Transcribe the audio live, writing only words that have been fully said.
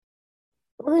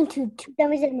Welcome to Two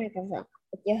Dummies and a Microphone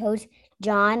with your host,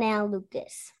 John and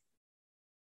Lucas.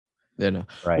 No.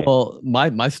 Right. Well,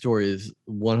 my story is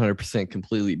 100%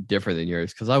 completely different than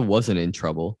yours because I wasn't in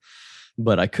trouble,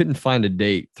 but I couldn't find a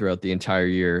date throughout the entire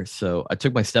year. So I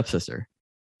took my stepsister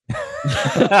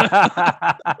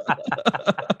to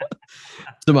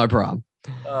my prom.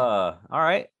 All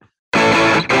right.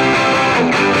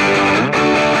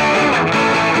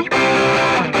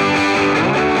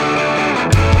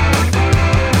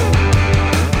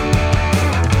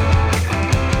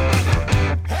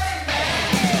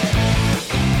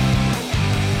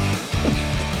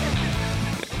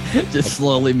 Just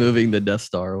slowly moving the Death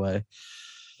Star away.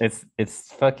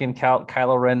 It's fucking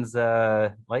Kylo Ren's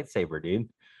lightsaber, dude.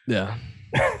 Yeah.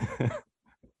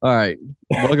 All right.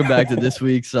 Welcome back to this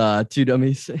week's Two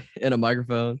Dummies and a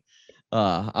Microphone.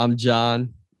 I'm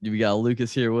John. We got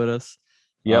Lucas here with us.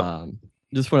 Yep.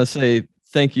 Just want to say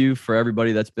thank you for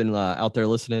everybody that's been out there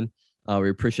listening. We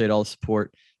appreciate all the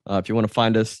support. If you want to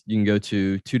find us, you can go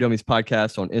to Two Dummies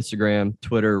Podcast on Instagram,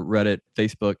 Twitter, Reddit,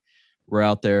 Facebook. We're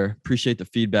out there. Appreciate the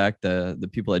feedback, the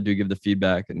people that do give the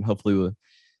feedback, and hopefully we're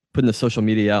putting the social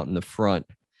media out in the front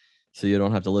so you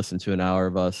don't have to listen to an hour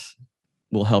of us.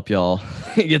 We'll help y'all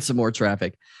get some more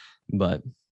traffic. But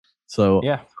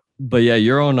yeah,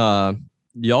 you're on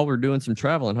y'all were doing some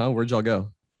traveling, huh? Where'd y'all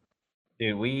go?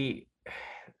 Dude,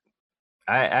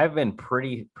 I've been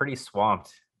pretty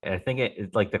swamped. And I think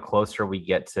it's like the closer we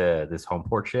get to this home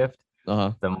port shift,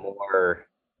 the more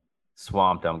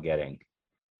swamped I'm getting.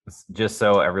 Just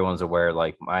so everyone's aware,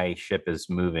 like my ship is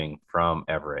moving from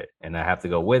Everett and I have to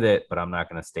go with it, but I'm not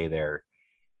going to stay there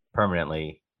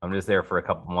permanently. I'm just there for a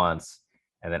couple months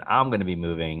and then I'm going to be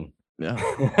moving. Yeah.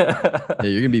 Yeah,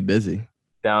 you're going to be busy.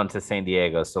 Down to San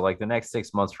Diego. So like the next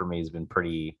 6 months for me has been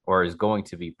is going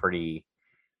to be pretty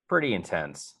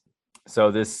intense.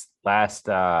 So this last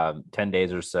 10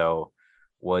 days or so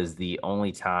was the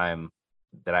only time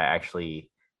that I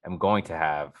actually am going to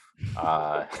have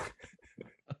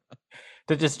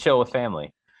to just chill with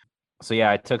family. So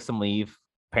yeah, I took some leave.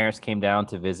 Parents came down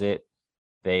to visit.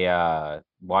 They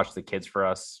watched the kids for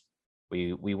us.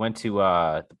 We went to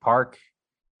the park.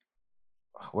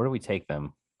 Where did we take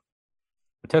them?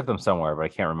 We took them somewhere, but I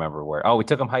can't remember where. Oh, we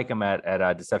took them hiking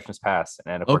at Deception's Pass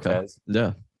in Anacortes.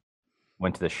 Yeah.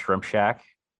 Went to the Shrimp Shack.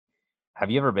 Have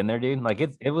you ever been there, dude? Like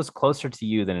it was closer to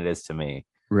you than it is to me.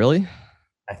 Really?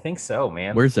 I think so,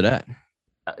 man. Where's it at?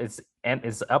 It's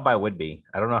up by Whidbey.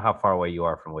 I don't know how far away you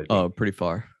are from Whidbey. Oh, pretty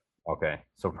far. Okay,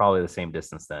 so probably the same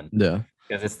distance then. Yeah.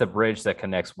 Because it's the bridge that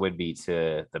connects Whidbey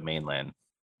to the mainland.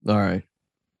 All right.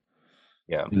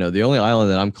 Yeah. You know, the only island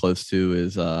that I'm close to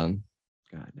is God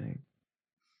dang.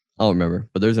 I don't remember,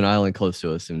 but there's an island close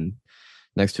to us and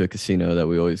next to a casino that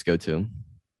we always go to.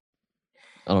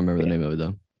 I don't remember the name of it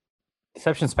though.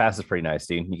 Deception's Pass is pretty nice,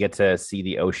 dude. You get to see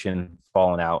the ocean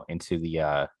falling out into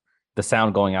the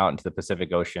sound going out into the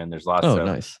Pacific Ocean. There's lots of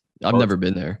nice. I've never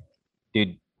been there.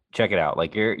 Dude, check it out.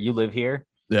 Like you live here.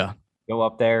 Yeah. Go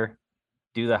up there,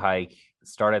 do the hike,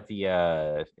 start at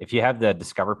the if you have the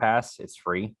Discover Pass, it's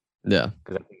free. Yeah.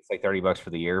 Because I think it's like $30 for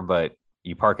the year, but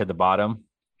you park at the bottom,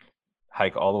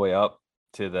 hike all the way up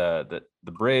to the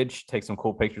bridge, take some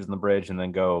cool pictures in the bridge, and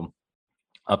then go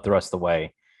up the rest of the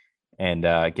way and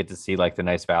get to see like the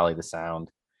nice valley, the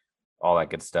sound, all that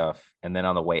good stuff. And then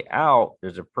on the way out,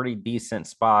 there's a pretty decent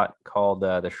spot called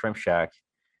the Shrimp Shack.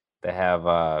 They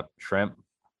have shrimp,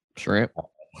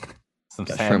 some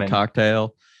salmon, shrimp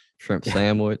cocktail, shrimp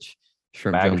sandwich,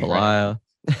 shrimp jambalaya,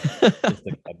 just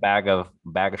a bag of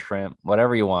shrimp,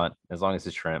 whatever you want, as long as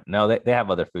it's shrimp. No, they have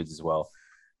other foods as well.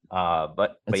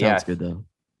 But yeah, sounds good though.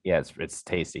 Yeah, it's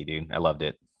tasty, dude. I loved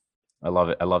it. I love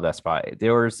it. I love that spot.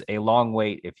 There was a long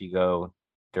wait if you go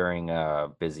during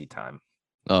busy time.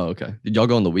 Oh, okay. Did y'all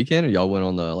go on the weekend or y'all went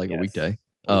on the a weekday?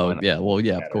 Oh, yeah. Well,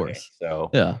 yeah, Saturday, of course. So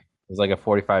yeah, it was like a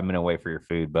 45-minute wait for your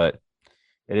food, but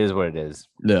it is what it is.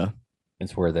 Yeah,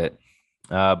 it's worth it.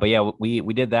 But yeah, we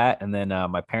did that, and then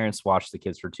my parents watched the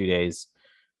kids for 2 days,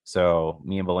 so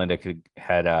me and Belinda could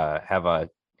have a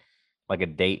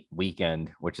date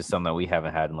weekend, which is something that we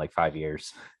haven't had in like 5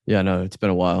 years. Yeah, no, it's been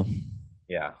a while.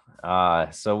 Yeah.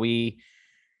 So we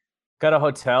got a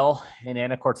hotel in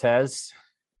Anacortes,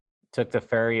 took the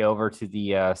ferry over to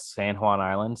the San Juan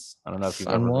Islands. I don't know if you've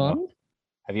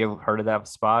have you ever heard of that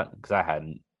spot? Because I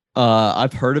hadn't.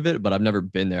 I've heard of it, but I've never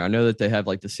been there. I know that they have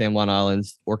like the San Juan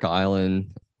Islands, Orca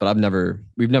Island, but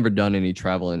we've never done any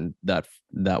traveling that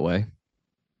way.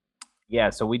 Yeah,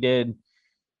 so we did.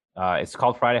 It's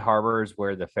called Friday Harbor, is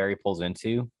where the ferry pulls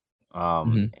into,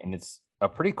 and it's a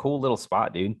pretty cool little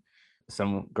spot, dude.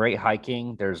 Some great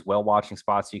hiking. There's whale watching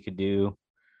spots you could do.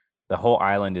 The whole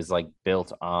island is like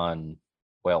built on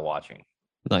whale watching.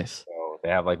 Nice. So they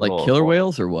have like killer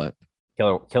whales or what?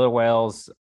 Killer whales,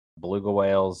 beluga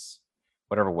whales,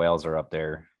 whatever whales are up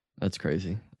there. That's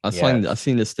crazy. I've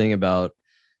seen this thing about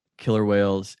killer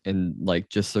whales and like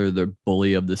just they're the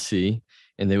bully of the sea,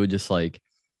 and they would just like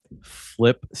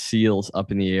flip seals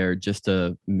up in the air just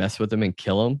to mess with them and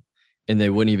kill them, and they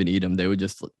wouldn't even eat them. They would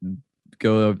just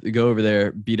go over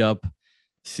there, beat up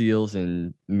seals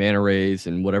and manta rays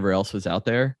and whatever else was out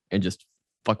there, and just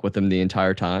fuck with them the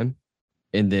entire time,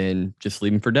 and then just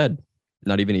leave them for dead,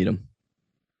 not even eat them.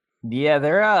 Yeah,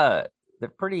 they're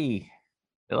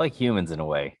like humans in a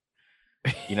way.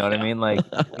 You know what I mean? Like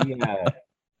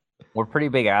we're pretty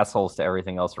big assholes to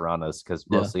everything else around us because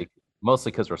mostly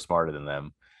because we're smarter than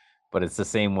them. But it's the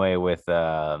same way with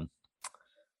killer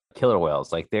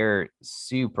whales. Like they're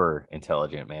super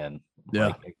intelligent, man. Yeah,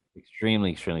 like,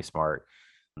 extremely smart.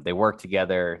 They work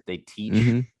together. They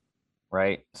teach,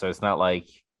 right? So it's not like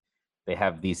they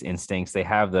have these instincts. They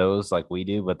have those like we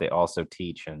do, but they also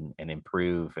teach and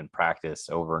improve and practice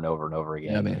over and over and over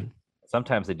again. Yeah, man.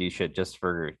 Sometimes they do shit just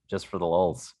for the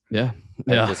lulz. Yeah.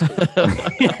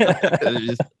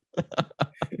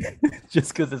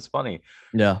 Just because it's funny.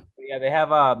 Yeah. Yeah, they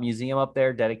have a museum up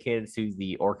there dedicated to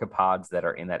the orcapods that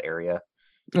are in that area.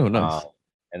 Oh, nice.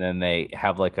 And then they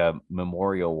have like a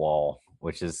memorial wall,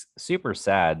 which is super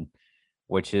sad,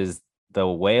 which is the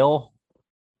whale,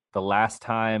 the last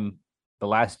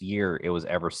year it was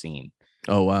ever seen.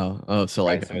 Oh, wow. Oh, so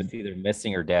right? So it's either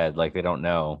missing or dead. Like they don't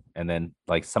know. And then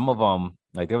like some of them,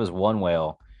 like there was one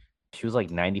whale, she was like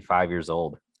 95 years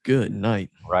old. Good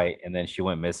night. Right. And then she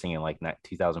went missing in like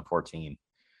 2014.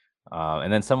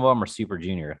 And then some of them are super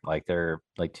junior, like they're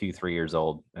like 2-3 years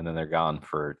old, and then they're gone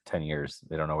for 10 years.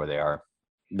 They don't know where they are.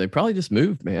 They probably just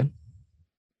moved, man.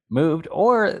 Moved,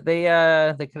 or they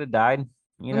could have died.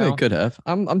 You know, they could have.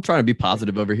 I'm trying to be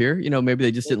positive over here. You know, maybe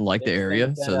they just didn't like the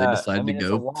area, so they decided to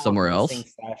go somewhere else.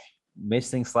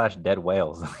 Missing / dead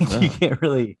whales. You can't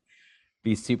really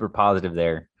be super positive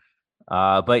there.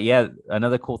 But yeah,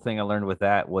 another cool thing I learned with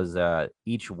that was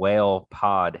each whale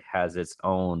pod has its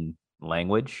own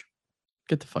language.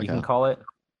 Get the fuck out. You can call it.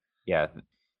 Yeah,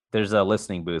 there's a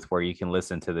listening booth where you can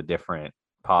listen to the different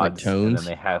pods, like tones. And then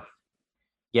they have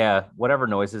whatever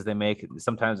noises they make.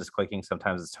 Sometimes it's clicking,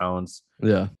 sometimes it's tones.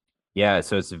 Yeah,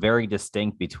 so it's very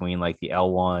distinct between like the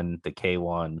L1, the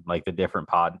K1, like the different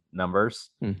pod numbers.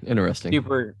 Interesting.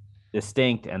 Super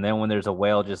distinct. And then when there's a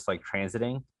whale just like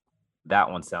transiting,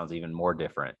 that one sounds even more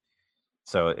different.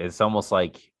 So it's almost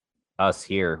like us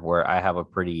here, where I have a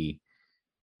pretty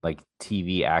like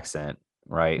TV accent,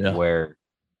 right? Yeah. Where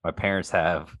my parents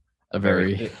have a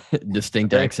very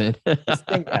distinct accent.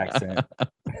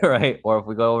 Right? Or if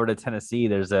we go over to Tennessee,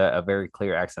 there's a very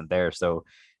clear accent there. So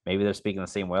maybe they're speaking the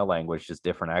same whale language, just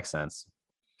different accents.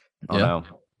 I don't know.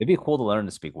 It'd be cool to learn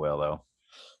to speak whale, though.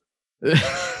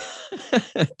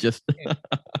 just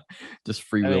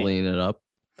freewheeling it up.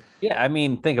 Yeah, I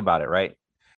mean, think about it, right?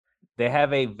 They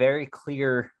have a very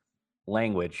clear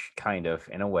language, kind of,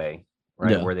 in a way,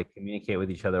 right? Where they communicate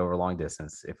with each other over long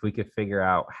distance. If we could figure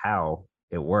out how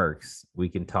it works, we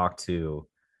can talk to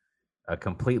a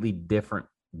completely different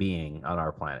being on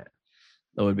our planet.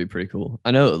 That would be pretty cool.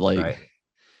 I know,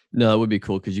 no, that would be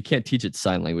cool because you can't teach it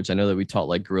sign language. I know that we taught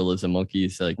like gorillas and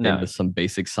monkeys, like there was some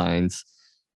basic signs,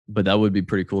 but that would be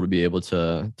pretty cool to be able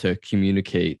to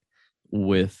communicate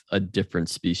with a different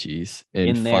species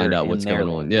and find out what's going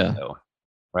on. Yeah.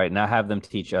 Right. Now have them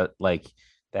teach like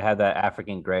they had that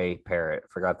African gray parrot,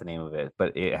 forgot the name of it,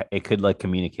 but it could like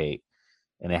communicate,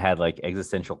 and it had like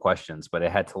existential questions, but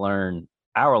it had to learn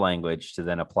our language to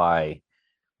then apply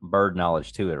bird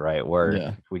knowledge to it, right? Where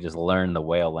if we just learn the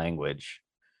whale language,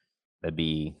 that'd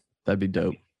be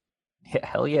dope. Yeah,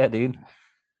 hell yeah, dude.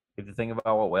 If you think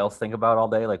about what whales think about all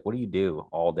day, like what do you do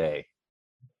all day?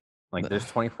 Like there's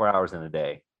 24 hours in a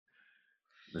day.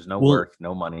 There's no work,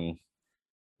 no money.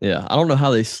 Yeah, I don't know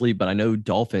how they sleep, but I know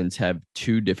dolphins have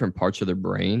 2 different parts of their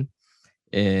brain,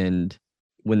 and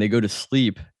when they go to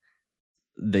sleep,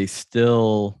 they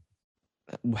still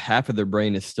half of their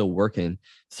brain is still working,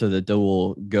 so that they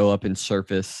will go up and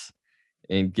surface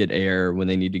and get air when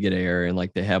they need to get air, and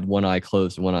like they have one eye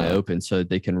closed and one eye open so that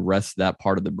they can rest that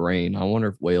part of the brain. I wonder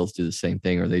if whales do the same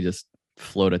thing, or they just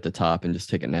float at the top and just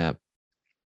take a nap.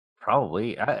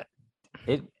 Probably. I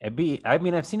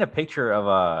mean, I've seen a picture of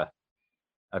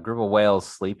a group of whales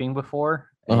sleeping before,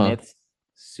 and it's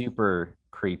super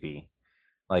creepy.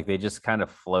 Like they just kind of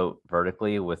float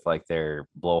vertically with like their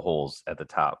blowholes at the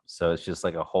top. So it's just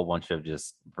like a whole bunch of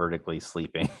just vertically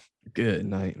sleeping. Good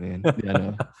night, man. Yeah,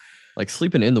 no. Like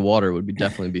sleeping in the water would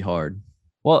definitely be hard.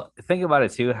 Well, think about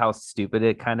it too, how stupid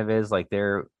it kind of is. Like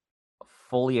they're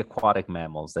fully aquatic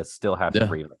mammals that still have to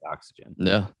breathe with oxygen.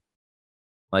 Yeah.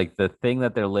 Like the thing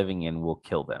that they're living in will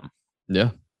kill them. Yeah.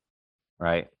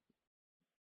 Right.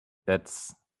 That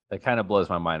kind of blows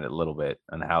my mind a little bit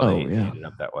on how they ended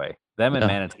up that way. Them and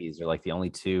manatees are like the only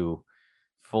two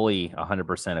fully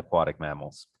 100% aquatic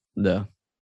mammals. Yeah.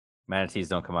 Manatees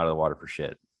don't come out of the water for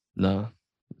shit. No.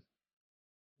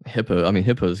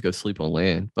 Hippos go sleep on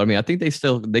land, but I mean, I think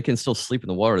they can still sleep in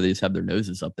the water. They just have their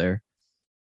noses up there.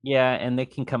 Yeah, and they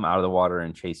can come out of the water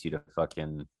and chase you to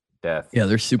fucking death. Yeah,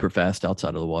 they're super fast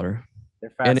outside of the water. They're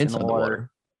fast and inside the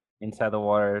water. Inside the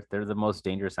water, they're the most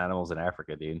dangerous animals in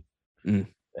Africa, dude. The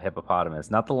hippopotamus,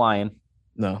 not the lion.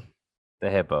 No, the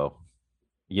hippo.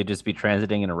 You'd just be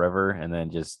transiting in a river and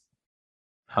then just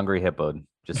hungry hippo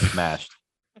just smashed.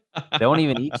 They won't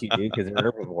even eat you, dude, because they're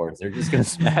herbivores. They're just gonna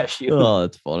smash you. Oh,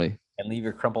 that's funny. And leave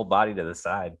your crumpled body to the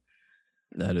side.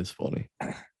 That is funny.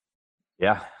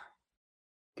 Yeah.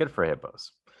 Good for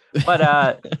hippos.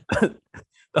 But the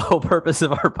whole purpose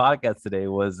of our podcast today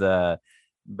was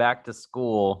back to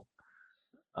school.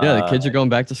 Yeah, the kids are going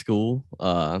back to school.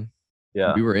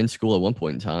 Yeah. We were in school at one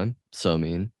point in time. So I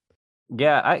mean.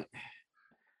 Yeah,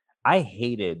 I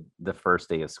hated the first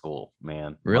day of school,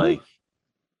 man. Really? Like,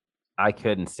 I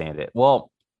couldn't stand it.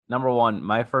 Well, number one,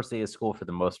 my first day of school for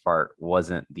the most part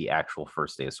wasn't the actual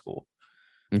first day of school.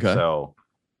 Okay. So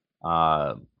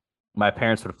my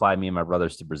parents would fly me and my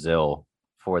brothers to Brazil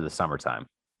for the summertime.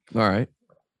 All right.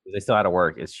 They still had to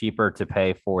work. It's cheaper to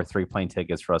pay for 3 plane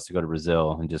tickets for us to go to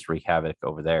Brazil and just wreak havoc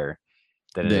over there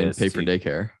than it is pay for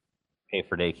daycare. Pay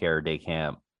for daycare or day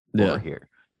camp over here.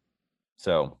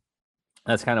 So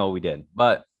that's kind of what we did.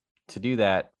 But to do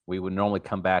that, we would normally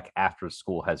come back after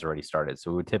school has already started.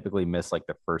 So we would typically miss like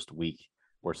the first week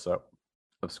or so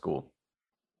of school,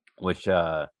 which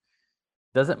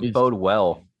doesn't bode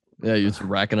well. Yeah, you're just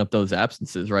racking up those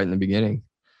absences right in the beginning.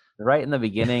 Right in the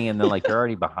beginning, and then like you're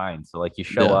already behind. So like you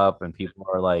show up and people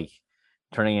are like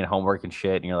turning in homework and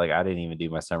shit, and you're like, I didn't even do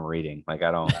my summer reading. Like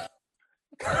I don't.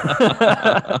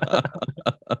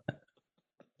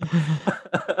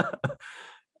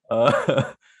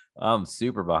 I'm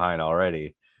super behind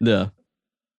already. Yeah.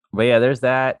 But yeah, there's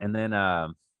that. And then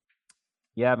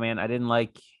yeah, man, I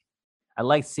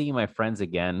like seeing my friends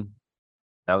again.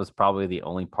 That was probably the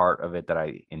only part of it that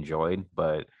I enjoyed.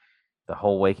 But the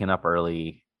whole waking up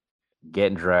early,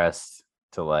 getting dressed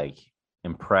to like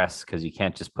impress, because you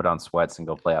can't just put on sweats and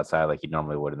go play outside like you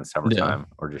normally would in the summertime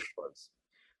or just shorts.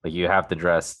 Like you have to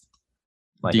dress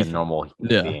like a normal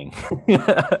human being.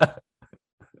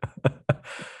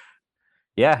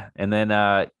 Yeah, and then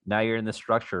now you're in the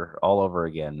structure all over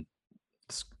again.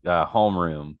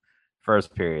 Homeroom,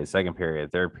 first period, second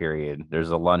period, third period.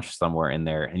 There's a lunch somewhere in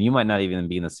there, and you might not even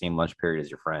be in the same lunch period as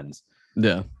your friends.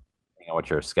 Yeah, you know what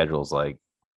your schedule's like.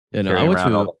 Yeah, no, I went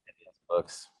to all the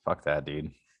books. Fuck that,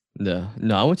 dude. Yeah,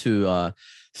 no, I went to.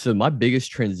 So my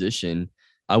biggest transition,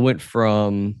 I went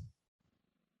from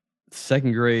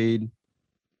second grade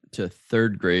to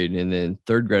third grade, and then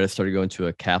third grade I started going to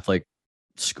a Catholic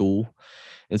school.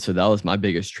 And so that was my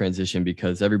biggest transition,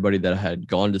 because everybody that I had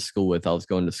gone to school with, I was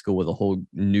going to school with a whole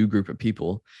new group of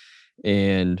people.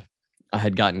 And I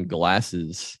had gotten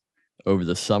glasses over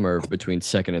the summer between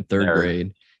second and third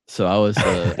grade. So I was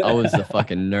the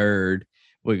fucking nerd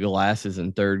with glasses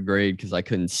in third grade because I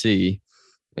couldn't see.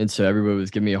 And so everybody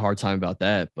was giving me a hard time about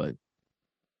that. But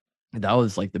that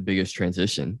was like the biggest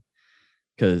transition,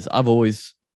 because I've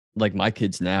always, like my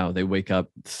kids now, they wake up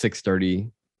 6:30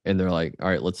 and they're like, all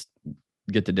right, let's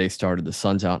get the day started. The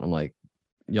sun's out. And I'm like,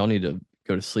 y'all need to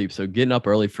go to sleep. So getting up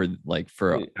early for my kids.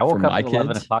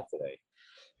 11 o'clock today.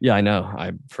 Yeah, I know.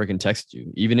 I freaking texted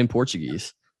you, even in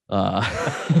Portuguese,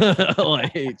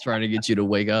 like trying to get you to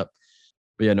wake up.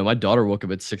 But yeah, no, my daughter woke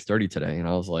up at 6:30 today, and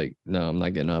I was like, no, I'm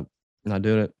not getting up. I'm not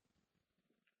doing it.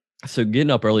 So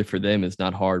getting up early for them is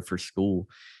not hard for school,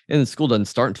 and school doesn't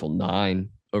start until 9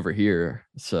 over here.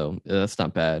 So yeah, that's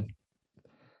not bad.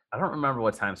 I don't remember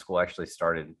what time school actually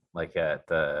started, like at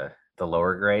the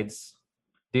lower grades.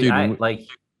 Dude,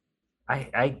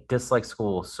 I dislike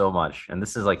school so much, and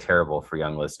this is like terrible for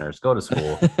young listeners. Go to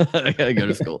school. I gotta go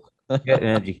to school. Get an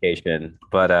education,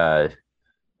 but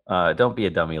don't be a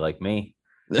dummy like me.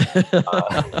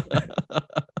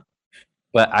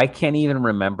 But I can't even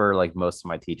remember like most of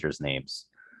my teachers' names.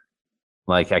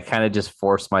 Like I kind of just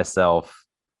forced myself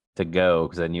to go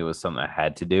because I knew it was something I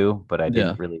had to do, but I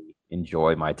didn't really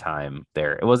enjoy my time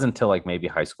there. It wasn't until like maybe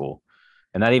high school,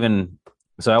 and not even.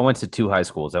 So I went to 2 high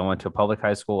schools. I went to a public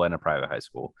high school and a private high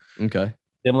school. Okay.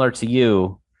 Similar to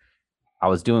you, I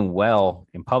was doing well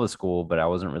in public school, but I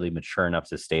wasn't really mature enough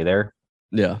to stay there.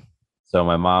 Yeah. So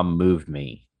my mom moved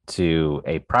me to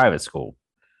a private school,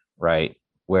 right?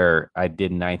 where I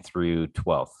did 9th through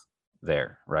 12th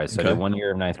there, right? So I did 1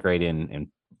 year of 9th grade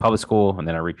in public school, and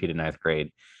then I repeated 9th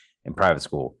grade in private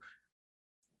school.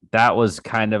 That was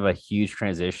kind of a huge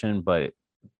transition, but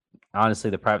honestly,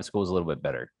 the private school was a little bit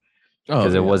better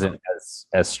because it wasn't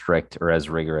as strict or as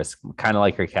rigorous, kind of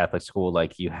like your Catholic school.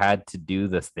 Like you had to do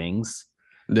the things.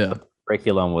 Yeah. The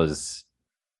curriculum was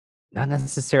not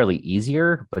necessarily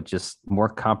easier, but just more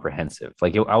comprehensive.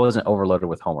 Like I wasn't overloaded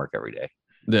with homework every day.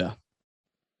 Yeah.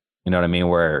 You know what I mean?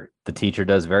 Where the teacher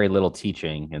does very little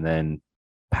teaching and then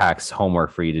packs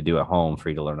homework for you to do at home for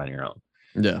you to learn on your own.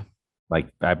 Yeah. Like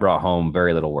I brought home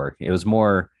very little work. It was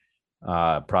more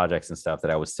projects and stuff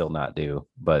that I would still not do,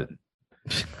 but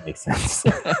it makes sense.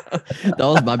 That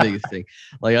was my biggest thing.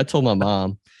 Like I told my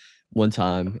mom one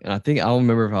time, and I don't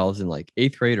remember if I was in like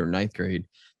 8th grade or 9th grade,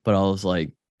 but I was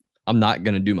like, I'm not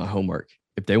going to do my homework.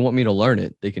 If they want me to learn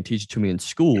it, they can teach it to me in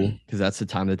school because that's the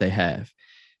time that they have.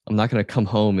 I'm not going to come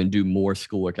home and do more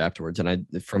schoolwork afterwards. And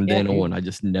from then on, I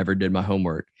just never did my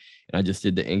homework, and I just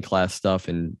did the in-class stuff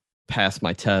and passed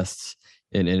my tests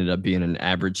and ended up being an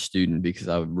average student because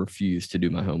I refused to do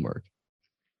my homework.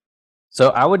 So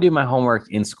I would do my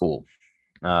homework in school.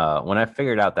 When I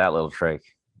figured out that little trick,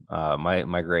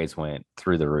 my grades went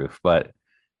through the roof. But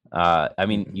I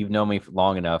mean, you've known me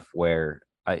long enough where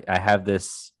I have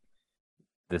this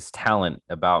talent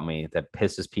about me that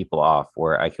pisses people off,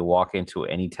 where I could walk into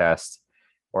any test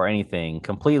or anything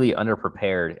completely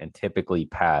underprepared and typically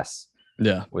pass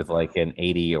with like an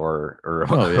 80 or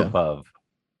above.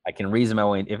 I can reason my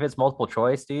way. If it's multiple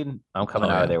choice, dude, I'm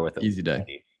coming out of there with easy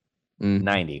day.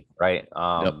 90, right?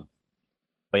 But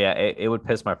yeah, it would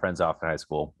piss my friends off in high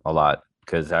school a lot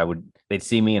because they'd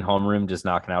see me in homeroom just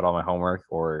knocking out all my homework,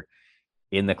 or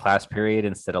in the class period,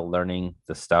 instead of learning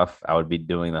the stuff, I would be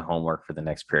doing the homework for the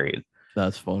next period.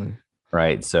 That's funny.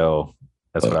 Right. So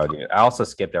that's what I would do. I also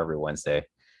skipped every Wednesday.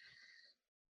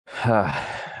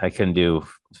 I couldn't do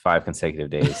 5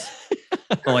 consecutive days.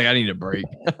 Like I need a break.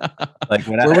 Like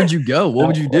where would you go? What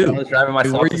would you do? I was driving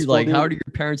myself to school, how are your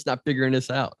parents not figuring this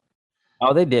out?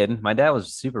 Oh, they did. My dad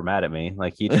was super mad at me.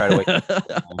 Like he tried to wake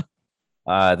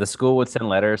up. The school would send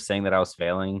letters saying that I was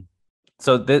failing.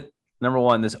 So number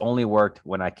one, this only worked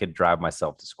when I could drive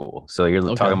myself to school. So you're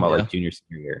talking about like junior,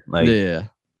 senior year. Like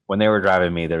when they were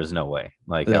driving me, there was no way.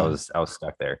 Like I was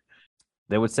stuck there.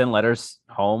 They would send letters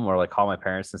home or like call my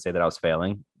parents and say that I was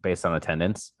failing based on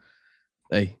attendance.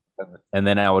 And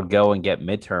then I would go and get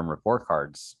midterm report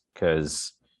cards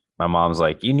because my mom's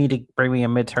like, you need to bring me a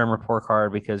midterm report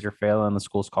card because you're failing. The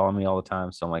school's calling me all the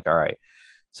time. So I'm like, all right.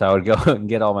 So I would go and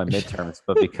get all my midterms.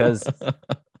 But because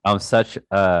I'm such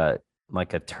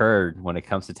like a turd when it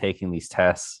comes to taking these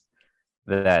tests,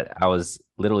 that I was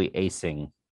literally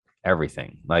acing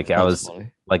everything. Like I was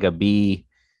like a B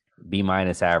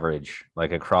minus average,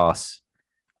 like across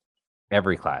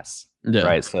every class.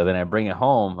 Right. So then I bring it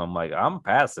home. I'm like, I'm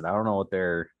passing. I don't know what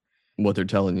they're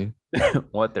telling you.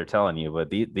 What they're telling you, but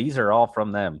these are all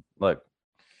from them. Look.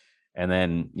 And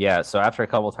then so after a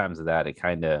couple of times of that, they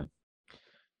kind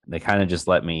of just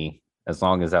let me, as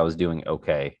long as I was doing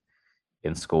okay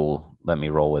in school, let me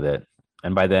roll with it.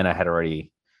 And by then I had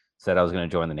already said I was going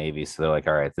to join the Navy. So they're like,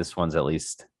 all right, this one's at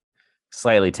least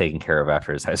slightly taken care of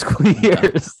after his high school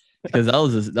years.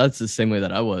 Because that's the same way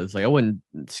that I was. Like I wasn't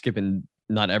skipping,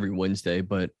 not every Wednesday,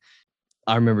 but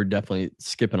I remember definitely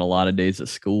skipping a lot of days at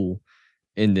school.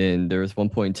 And then there was one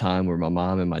point in time where my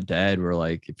mom and my dad were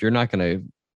like, if you're not going to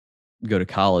go to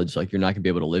college, like you're not gonna be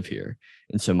able to live here.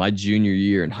 And so my junior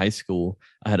year in high school,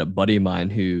 I had a buddy of mine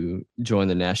who joined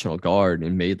the National Guard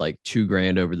and made like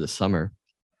 $2,000 over the summer.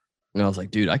 And I was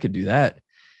like, dude, I could do that.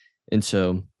 And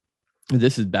so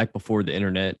this is back before the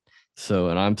internet. So,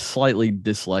 and I'm slightly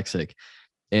dyslexic,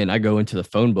 and I go into the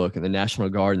phone book, and the National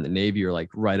Guard and the Navy are like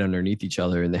right underneath each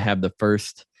other, and they have the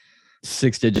first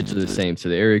 6 digits are the same. So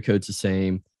the area code's the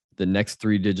same. The next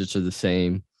 3 digits are the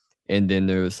same. And then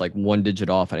there was like 1 digit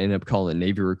off. I ended up calling the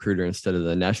Navy recruiter instead of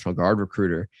the National Guard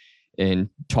recruiter and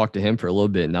talked to him for a little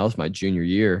bit. And that was my junior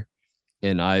year.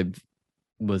 And I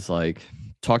was like,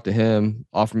 talk to him,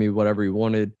 offer me whatever he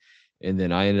wanted. And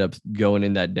then I ended up going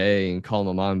in that day and calling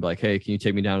my mom and be like, hey, can you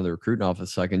take me down to the recruiting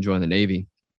office so I can join the Navy?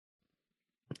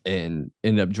 And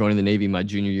ended up joining the Navy my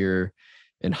junior year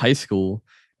in high school.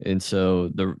 And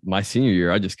so my senior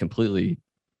year, I just completely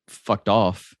fucked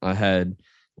off. I had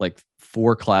like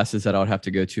 4 classes that I would have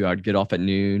to go to. I'd get off at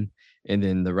noon, and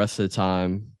then the rest of the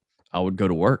time I would go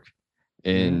to work.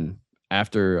 And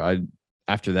after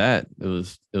that, it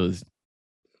was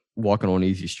walking on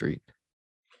easy street.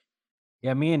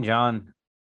 Yeah, me and John,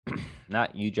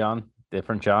 not you, John,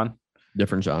 different John.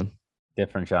 Different John.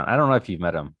 I don't know if you've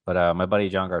met him, but my buddy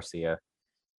John Garcia,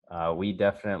 We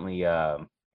definitely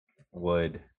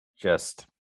would just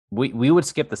we would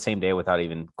skip the same day without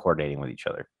even coordinating with each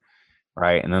other,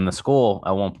 right? And then the school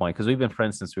at one point, because we've been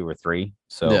friends since we were 3,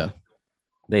 so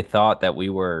they thought that we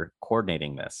were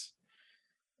coordinating this,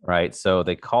 right? So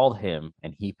they called him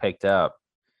and he picked up,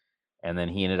 and then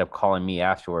he ended up calling me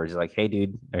afterwards. He's like, "Hey,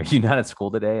 dude, are you not at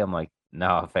school today?" I'm like,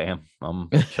 "No, fam, I'm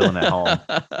chilling at home."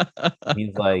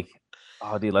 He's like,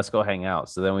 "Oh, dude, let's go hang out."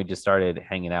 So then we just started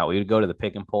hanging out. We would go to the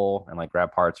pick and pull and like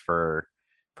grab parts for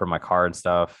my car and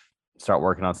stuff, start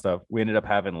working on stuff. We ended up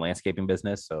having a landscaping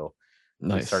business, so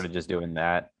we started just doing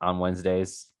that on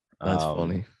Wednesdays. That's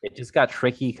funny. It just got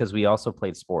tricky because we also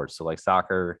played sports, so like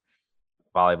soccer,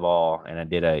 volleyball, and I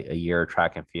did a year of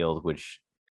track and field, which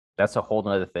that's a whole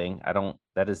nother thing.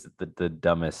 That is the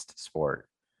dumbest sport.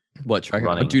 What, track?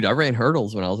 Oh, dude, I ran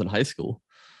hurdles when I was in high school.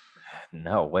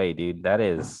 No way, dude.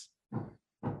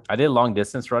 I did long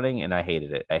distance running and I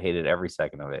hated it. I hated every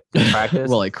second of it. Practice.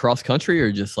 Well, like cross country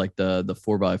or just like the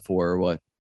 4x4 or what?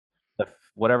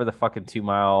 Whatever the fucking 2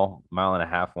 mile and a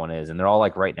half one is, and they're all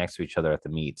like right next to each other at the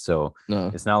meet. So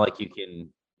it's not like you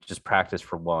can just practice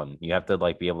for one. You have to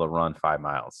like be able to run 5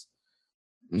 miles.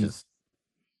 Just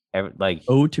like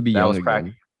to be young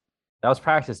again. That was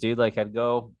practice, dude. Like I'd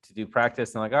go to do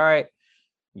practice and like, all right,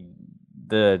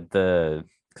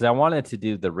 because I wanted to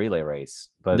do the relay race,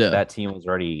 but that team was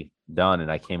already done and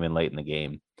I came in late in the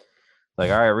game. Like,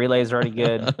 all right, relay's already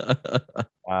good.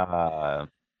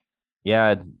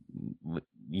 Yeah,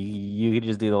 you could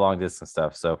just do the long distance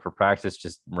stuff. So for practice,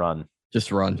 just run. Just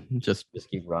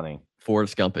keep running.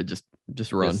 Forrest Gump it. Just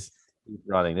run. Just keep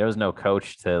running. There was no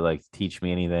coach to like teach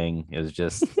me anything. It was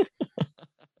just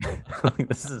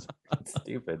this is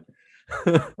stupid.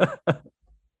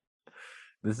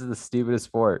 This is the stupidest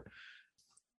sport.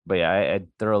 But yeah, I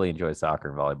thoroughly enjoy soccer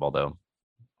and volleyball though.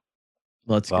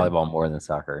 That's volleyball more than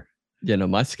soccer. Yeah, no,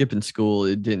 my skip in school,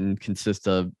 it didn't consist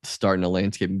of starting a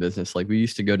landscaping business. Like we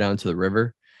used to go down to the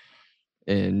river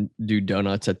and do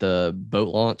donuts at the boat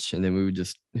launch. And then we would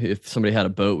just, if somebody had a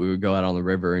boat, we would go out on the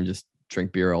river and just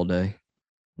drink beer all day.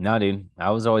 No, dude,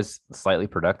 I was always slightly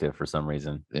productive for some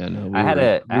reason. Yeah, no,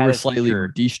 we were slightly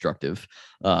destructive.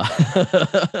 My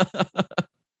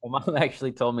mom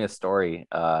actually told me a story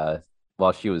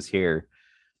while she was here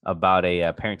about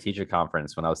a parent-teacher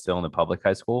conference when I was still in the public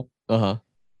high school.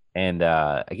 And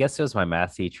I guess it was my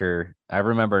math teacher. I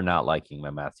remember not liking my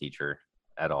math teacher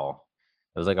at all.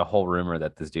 It was like a whole rumor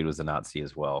that this dude was a Nazi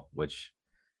as well, which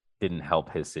didn't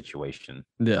help his situation.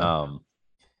 Yeah.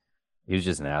 He was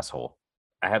just an asshole.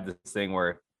 I have this thing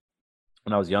where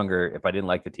when I was younger, if I didn't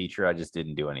like the teacher, I just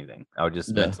didn't do anything. I would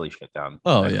just mentally shut down.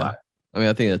 Oh, yeah. Class. I mean,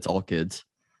 I think that's all kids.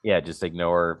 Yeah, just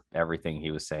ignore everything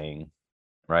he was saying.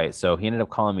 Right. So he ended up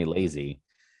calling me lazy.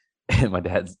 And my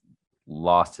dad's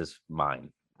lost his mind.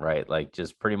 Right. Like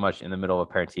just pretty much in the middle of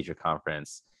a parent teacher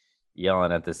conference,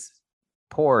 yelling at this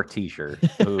poor teacher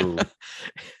who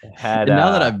had. And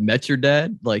now that I've met your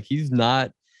dad, like he's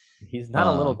not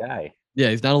a little guy. Yeah,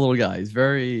 he's not a little guy. He's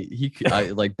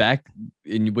like back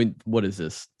in what is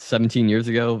this, 17 years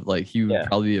ago? Like he would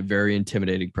probably be a very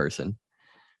intimidating person.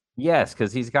 Yes,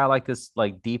 because he's got like this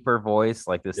like deeper voice,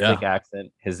 like this thick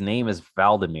accent. His name is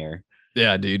Valdemir.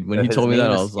 Yeah, dude. When he told me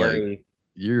that, I was like,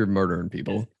 you're murdering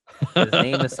people. His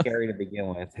name is scary to begin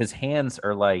with. His hands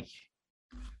are like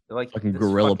fucking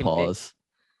gorilla paws.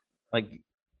 Like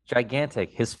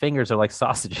gigantic. His fingers are like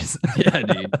sausages. Yeah,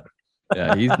 dude.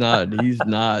 Yeah, he's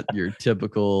not your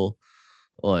typical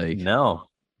like no.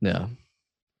 Yeah.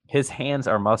 His hands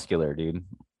are muscular, dude.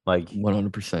 Like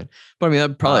 100%. But I mean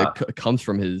that probably comes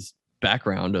from his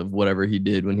background of whatever he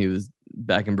did when he was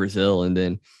back in Brazil, and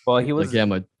then he was like,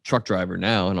 I'm a truck driver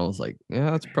now, and I was like,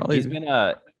 yeah, that's probably he's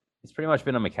pretty much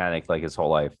been a mechanic like his whole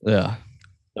life. Yeah.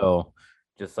 So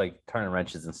just like turning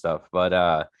wrenches and stuff.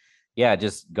 But yeah,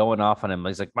 just going off on him.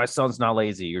 He's like, my son's not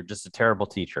lazy. You're just a terrible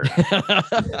teacher.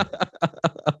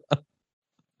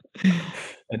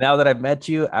 And now that I've met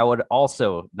you, I would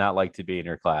also not like to be in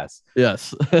your class.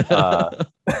 Yes.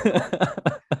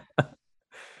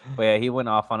 But yeah, he went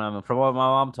off on him. And from what my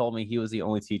mom told me, he was the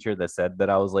only teacher that said that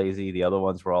I was lazy. The other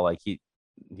ones were all like, he's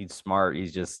smart.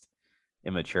 He's just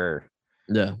immature.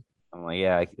 Yeah. I'm like,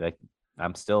 yeah,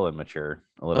 I'm still immature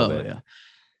a little bit. Yeah.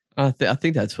 I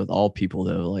think that's with all people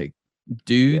though. Like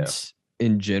dudes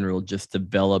in general just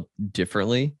develop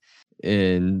differently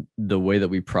in the way that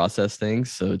we process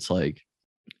things. So it's like,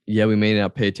 yeah, we may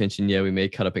not pay attention. Yeah, we may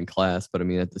cut up in class, but I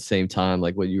mean, at the same time,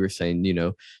 like what you were saying,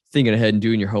 thinking ahead and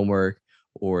doing your homework,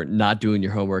 or not doing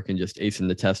your homework and just acing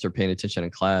the test or paying attention in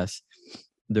class.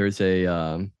 There's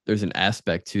an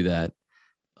aspect to that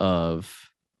of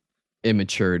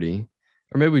immaturity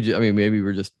Or maybe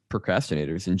we're just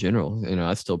procrastinators in general.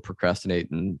 I still procrastinate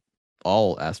in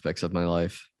all aspects of my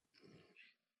life.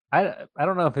 I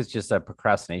don't know if it's just a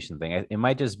procrastination thing. It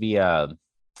might just be a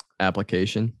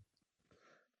application,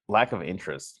 lack of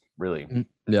interest, really.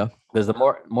 Yeah. Because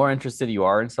the more interested you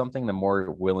are in something, the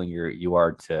more willing you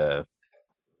are to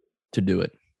do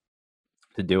it.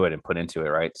 To do it and put into it,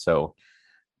 right? So,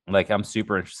 like, I'm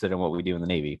super interested in what we do in the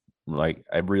Navy. Like,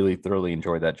 I really thoroughly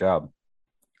enjoyed that job.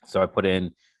 So I put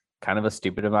in kind of a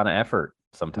stupid amount of effort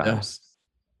sometimes,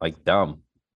 like dumb,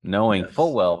 knowing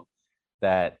full well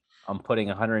that I'm putting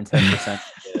 110%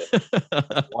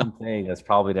 into one thing that's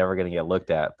probably never going to get looked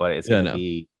at, but it's going to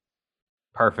be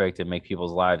perfect and make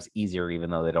people's lives easier, even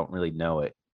though they don't really know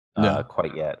it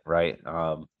quite yet, right?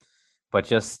 But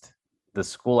just the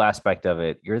school aspect of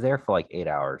it, you're there for like 8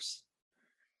 hours,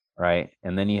 right?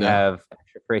 And then you have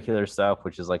extracurricular stuff,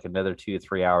 which is like another 2 to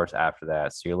 3 hours after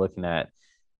that. So you're looking at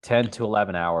 10 to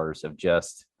 11 hours of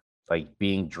just like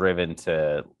being driven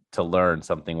to learn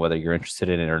something, whether you're interested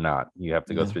in it or not. You have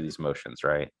to go through these motions,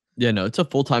 right? Yeah, no, it's a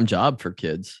full-time job for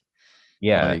kids.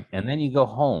 Yeah. And then you go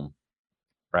home,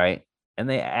 right? And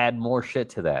they add more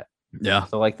shit to that. Yeah.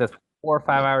 So like the 4 or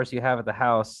 5 hours you have at the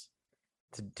house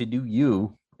to do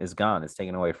you is gone. It's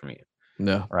taken away from you.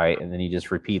 Yeah. Right. And then you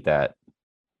just repeat that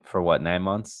for what, 9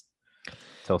 months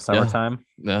till summertime?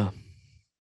 Yeah.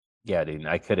 Yeah, dude.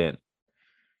 I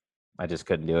just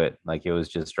couldn't do it. Like, it was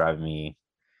just driving me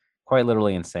quite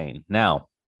literally insane. Now,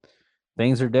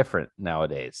 things are different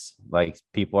nowadays. Like,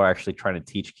 people are actually trying to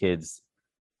teach kids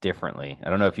differently.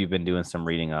 I don't know if you've been doing some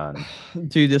reading on.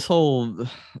 Dude, this whole,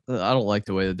 I don't like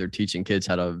the way that they're teaching kids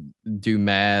how to do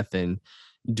math and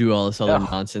do all this other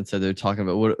nonsense that they're talking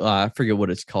about. What I forget what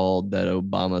it's called that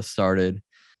Obama started.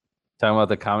 Talking about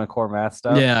the Common Core math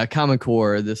stuff? Yeah, Common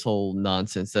Core, this whole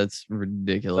nonsense. That's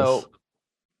ridiculous. So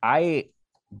I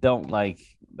don't like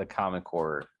the Common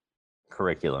Core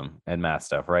curriculum and math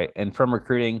stuff, right? And from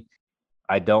recruiting,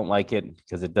 I don't like it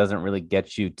because it doesn't really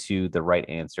get you to the right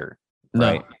answer,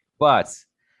 right? No. But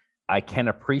I can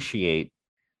appreciate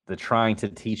the trying to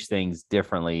teach things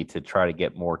differently to try to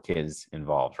get more kids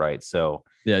involved, right? So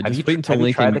yeah, have you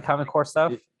tried the Common Core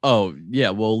stuff? Oh yeah,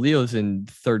 well, Leo's in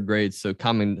 3rd grade, so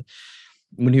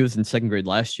when he was in 2nd grade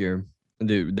last year,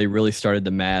 they really started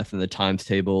the math and the times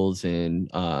tables and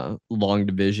long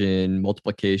division,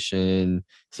 multiplication,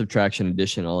 subtraction,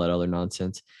 addition, all that other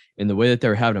nonsense. And the way that they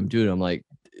were having them do it, I'm like,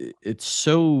 it's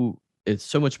so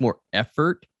much more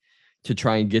effort to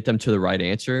try and get them to the right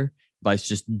answer by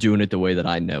just doing it the way that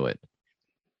I know it.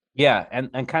 Yeah,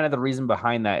 and kind of the reason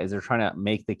behind that is they're trying to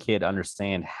make the kid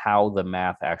understand how the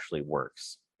math actually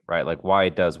works, right? Like why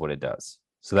it does what it does.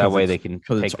 So that way they can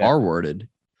because it's R-worded.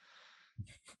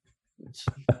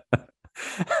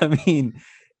 I mean,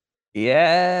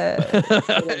 yeah.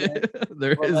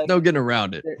 There is no getting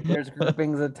around it. There's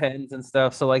groupings of tens and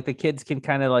stuff. So like the kids can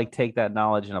kind of like take that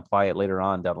knowledge and apply it later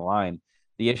on down the line.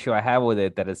 The issue I have with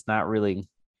it that it's not really,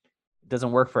 it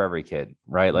doesn't work for every kid,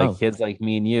 right? Like kids like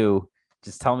me and you,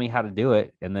 just tell me how to do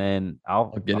it and then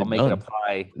I'll make it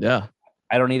apply. Yeah.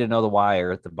 I don't need to know the why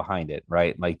or the behind it,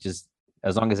 right? Like just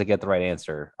as long as I get the right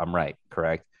answer, I'm right,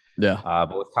 correct? Yeah.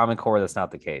 But with Common Core, that's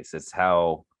not the case. It's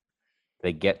how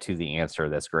they get to the answer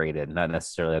that's graded, not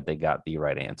necessarily that they got the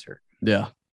right answer. Yeah.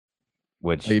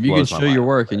 Which like if you can show your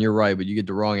work and you're right, but you get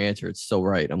the wrong answer, it's still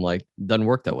right. I'm like, it doesn't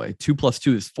work that way. 2 +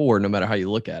 2 is 4, no matter how you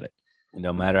look at it.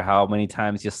 No matter how many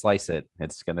times you slice it,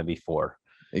 it's going to be 4.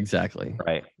 Exactly.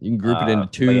 Right. You can group it into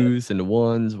 2s, into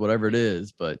 1s, whatever it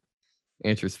is, but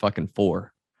answer is fucking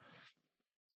 4.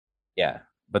 Yeah.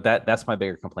 But that's my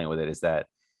bigger complaint with it is that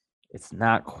it's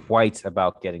not quite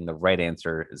about getting the right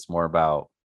answer. It's more about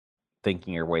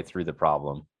thinking your way through the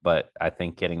problem. But I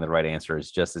think getting the right answer is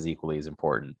just as equally as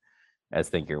important as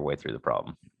thinking your way through the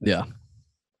problem. Yeah.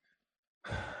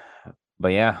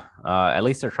 But yeah, at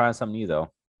least they're trying something new though.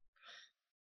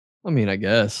 I mean, I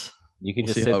guess. You can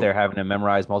just sit there having to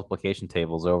memorize multiplication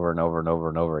tables over and over and over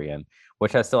and over again,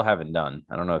 which I still haven't done.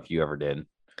 I don't know if you ever did.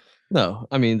 No,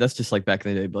 I mean, that's just like back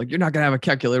in the day. But like, you're not going to have a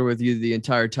calculator with you the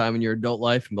entire time in your adult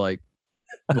life. And be like,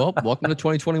 well, welcome to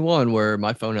 2021 where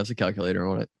my phone has a calculator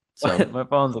on it. So my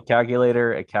phone's a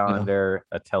calculator, a calendar,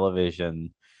 a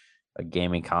television, a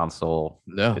gaming console.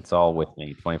 No, it's all with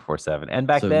me 24/7. And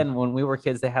back then when we were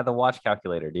kids, they had the watch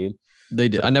calculator, dude. They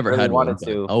did. So I never really had one.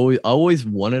 I always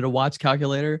wanted a watch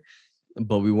calculator,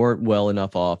 but we weren't well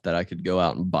enough off that I could go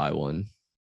out and buy one.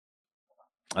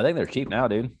 I think they're cheap now,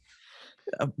 dude.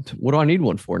 What do I need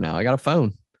one for now? I got a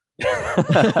phone.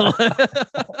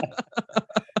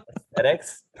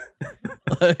 Aesthetics.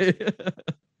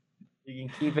 You can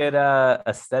keep it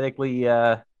aesthetically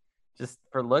just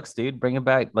for looks, dude. Bring it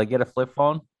back. Like, get a flip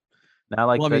phone. Now,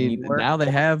 like, now they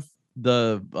have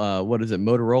the what is it?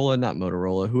 Motorola, not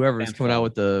Motorola. Whoever's coming out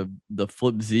with the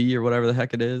Flip Z or whatever the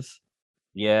heck it is.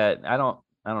 Yeah, I don't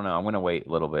know. I'm gonna wait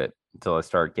a little bit until I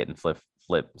start getting flip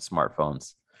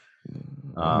smartphones.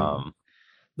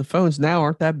 The phones now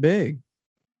aren't that big.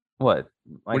 What?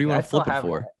 Like, what do you want to flip it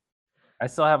for? I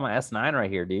still have my S9 right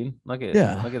here, dude. Look at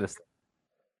this.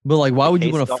 But like, why would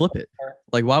you want to flip it?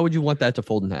 Like, why would you want that to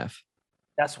fold in half?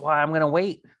 That's why I'm gonna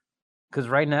wait. Because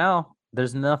right now,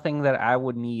 there's nothing that I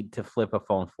would need to flip a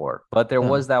phone for. But there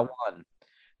was that one.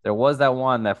 There was that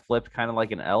one that flipped kind of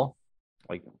like an L,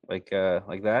 like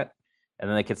that, and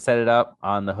then they could set it up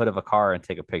on the hood of a car and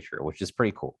take a picture, which is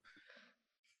pretty cool.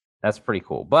 That's pretty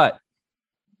cool. But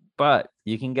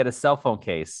you can get a cell phone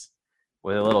case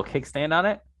with a little kickstand on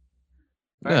it.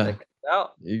 Yeah,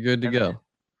 you're good to go.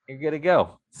 You're good to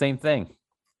go. Same thing.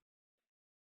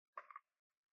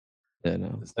 Yeah,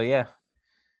 no. So yeah,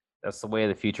 that's the way of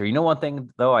the future. You know, one thing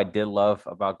though I did love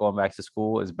about going back to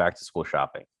school is back to school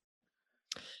shopping.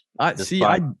 I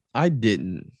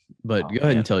didn't, but go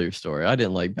ahead and tell your story. I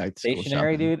didn't like back to school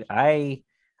stationery, shopping. Dude. I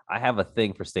have a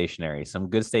thing for stationery. Some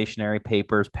good stationery,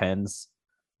 papers, pens,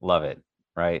 love it.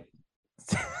 Right.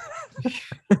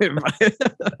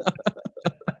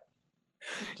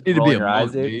 Need to be a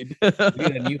monk, dude. You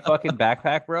get a new fucking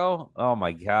backpack, bro. Oh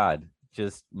my god,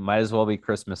 just might as well be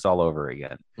Christmas all over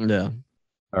again. Yeah.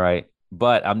 All right,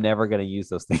 but I'm never gonna use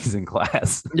those things in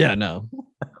class. Yeah, no.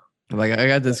 Like, I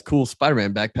got this cool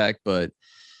Spider-Man backpack, but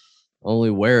only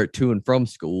wear it to and from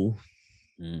school.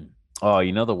 Oh,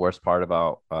 you know the worst part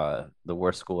about the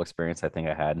worst school experience I think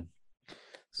I had?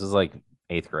 This was like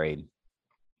 8th grade.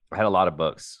 I had a lot of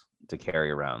books to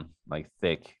carry around, like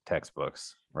thick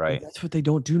textbooks, right? Well, that's what they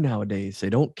don't do nowadays. They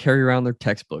don't carry around their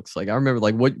textbooks. Like, I remember,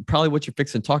 like, what you're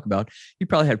fixing to talk about. You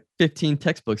probably had 15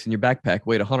 textbooks in your backpack,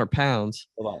 weighed 100 pounds.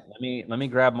 Hold on, let me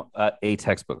grab a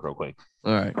textbook real quick.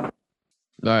 All right.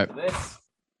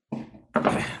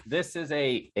 This is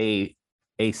a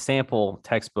sample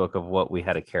textbook of what we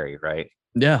had to carry, right?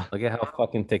 Yeah. Look at how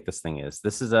fucking thick this thing is.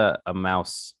 This is a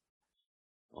mouse.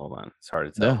 Hold on, it's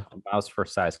hard to tell. Yeah. A mouse for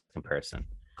size comparison.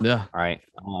 Yeah. All right.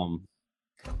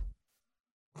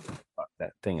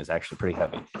 That thing is actually pretty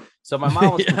heavy. So my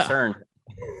mom was concerned.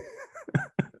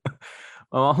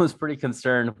 My mom was pretty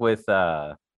concerned with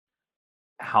how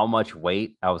much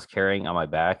weight I was carrying on my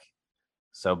back.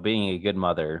 So being a good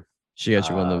mother, she got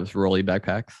you one of those rolly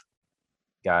backpacks.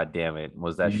 God damn it.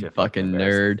 Was that shit fucking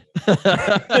nerd?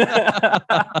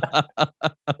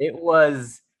 It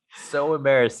was so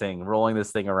embarrassing rolling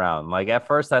this thing around. Like, at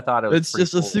first I thought it was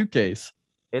just cool. A suitcase.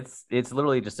 It's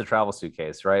literally just a travel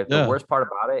suitcase, right? Yeah. The worst part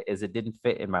about it is it didn't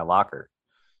fit in my locker.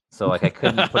 So like I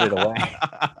couldn't put it away.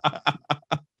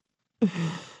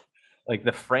 Like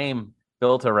the frame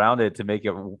built around it to make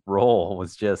it roll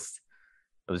was just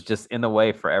in the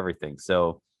way for everything.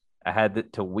 So I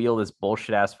had to wheel this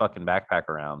bullshit ass fucking backpack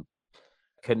around.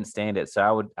 Couldn't stand it.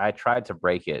 So I tried to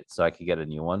break it so I could get a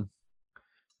new one.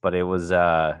 But it was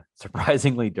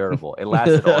surprisingly durable. It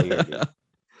lasted all year, dude.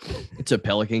 It's a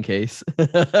Pelican case.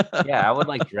 Yeah, I would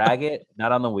like drag it,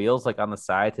 not on the wheels, like on the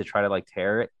side to try to like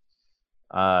tear it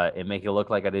and make it look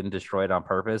like I didn't destroy it on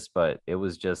purpose. But it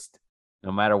was just,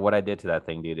 no matter what I did to that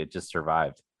thing, dude, it just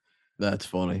survived. That's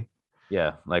funny.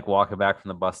 Yeah, like walking back from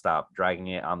the bus stop, dragging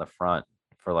it on the front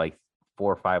for like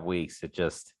 4 or 5 weeks. It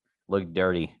just looked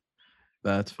dirty.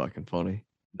 That's fucking funny.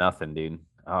 Nothing, dude.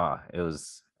 I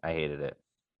hated it.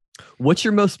 What's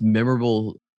your most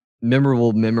memorable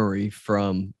memory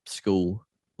from school?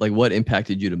 Like, what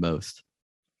impacted you the most?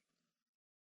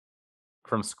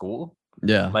 From school?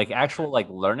 Yeah. Like actual like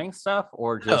learning stuff,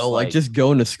 or just like just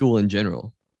going to school in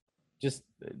general? Just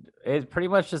it's pretty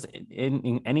much just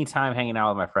in any time hanging out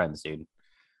with my friends, dude.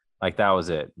 Like that was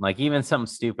it. Like even something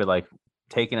stupid like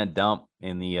taking a dump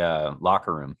in the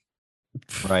locker room.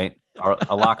 Right?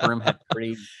 A locker room had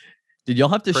pretty. Did y'all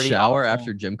have to shower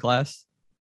after gym class?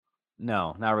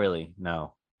 No, not really.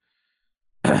 No.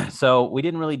 So we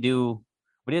did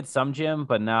some gym,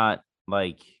 but not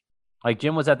like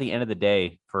gym was at the end of the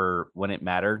day for when it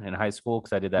mattered in high school.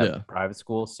 Cause I did that in private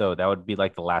school. So that would be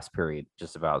like the last period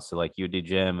just about. So like you would do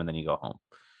gym and then you go home.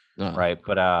 Right.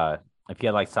 But if you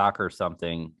had like soccer or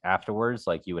something afterwards,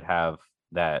 like you would have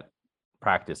that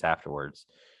practice afterwards.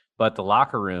 But the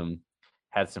locker room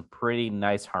had some pretty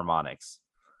nice harmonics.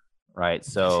 Right.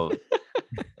 So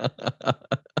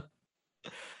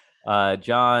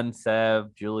John,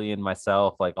 Seb, Julian,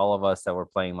 myself, like all of us that were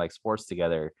playing like sports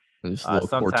together. There's a little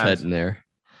quartet in there.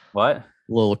 What? A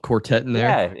little quartet in there.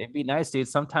 Yeah, it'd be nice, dude.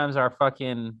 Sometimes our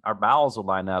bowels will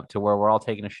line up to where we're all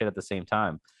taking a shit at the same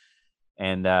time.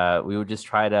 and we would just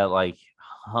try to like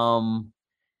hum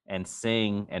and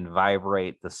sing and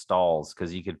vibrate the stalls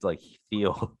because you could like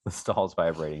feel the stalls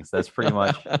vibrating. So that's pretty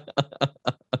much.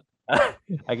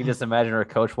 I can just imagine our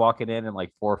coach walking in and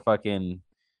like 4 fucking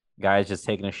guys just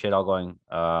taking a shit, all going,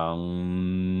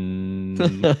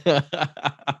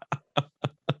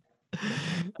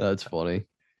 That's funny.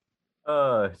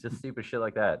 Just stupid shit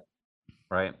like that,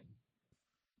 right?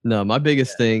 No, my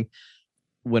biggest thing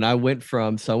when I went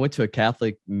to a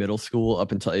Catholic middle school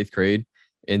up until 8th grade,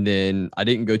 and then I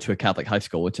didn't go to a Catholic high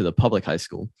school, went to the public high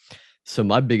school. So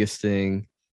my biggest thing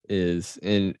is,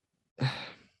 and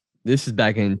this is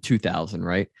back in 2000,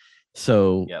 right?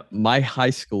 So my high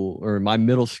school or my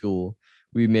middle school,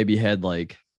 we maybe had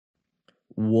like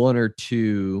 1 or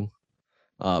 2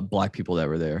 Black people that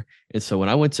were there. And so when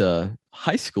I went to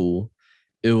high school,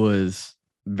 it was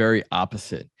very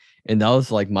opposite. And that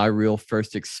was like my real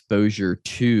first exposure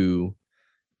to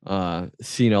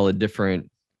seeing all the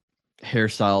different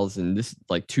hairstyles. And this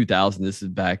like 2000, this is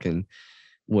back in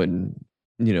when,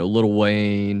 Lil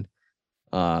Wayne,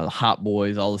 Hot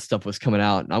Boys, all this stuff was coming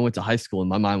out. And I went to high school and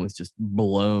my mind was just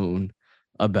blown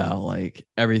about like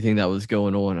everything that was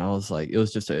going on. I was like, it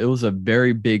was a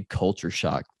very big culture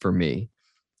shock for me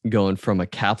going from a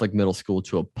Catholic middle school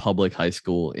to a public high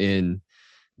school in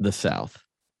the South.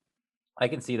 I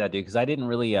can see that, dude, because I didn't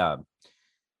really I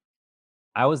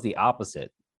was the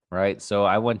opposite, right? So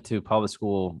I went to public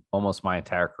school almost my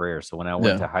entire career. So when I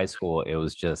went to high school, it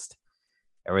was just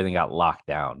everything got locked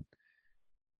down,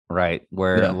 right?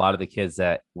 Where a lot of the kids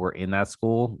that were in that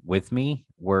school with me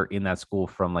were in that school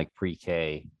from like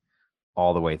pre-K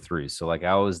all the way through. So like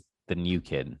I was the new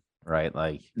kid, right?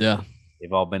 Like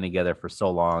they've all been together for so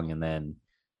long, and then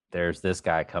there's this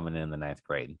guy coming in the 9th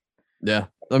grade. Yeah.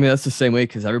 I mean, that's the same way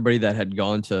because everybody that had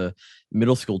gone to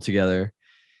middle school together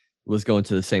was going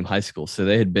to the same high school. So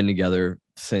they had been together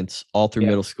since all through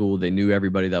middle school. They knew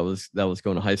everybody that was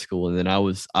going to high school. And then I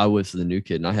was the new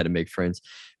kid and I had to make friends.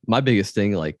 My biggest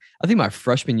thing, like I think my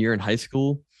freshman year in high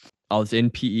school, I was in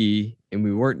PE and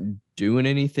we weren't doing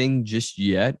anything just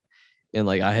yet. And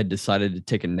like I had decided to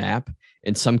take a nap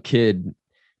and some kid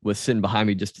was sitting behind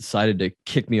me, just decided to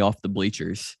kick me off the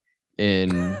bleachers.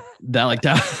 And that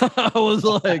I was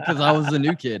like, because I was the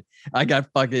new kid. I was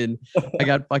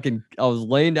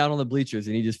laying down on the bleachers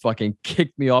and he just fucking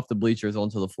kicked me off the bleachers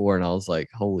onto the floor. And I was like,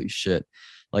 holy shit.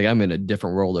 Like I'm in a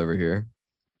different world over here.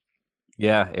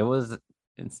 Yeah,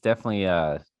 it's definitely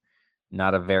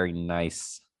not a very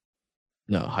nice.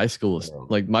 No, high school was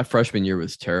like my freshman year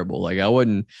was terrible. Like I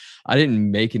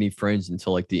didn't make any friends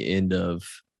until like the end of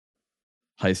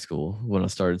high school when I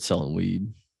started selling weed.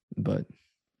 But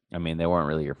I mean, they weren't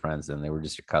really your friends then. They were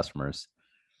just your customers.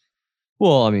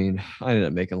 Well, I mean, I ended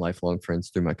up making lifelong friends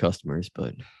through my customers,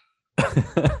 but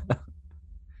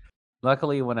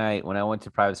luckily when I went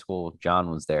to private school,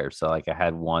 John was there. So like I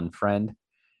had one friend.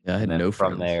 Yeah, I had no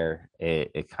friends. From there,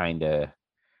 it kind of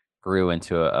grew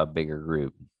into a bigger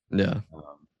group. Yeah.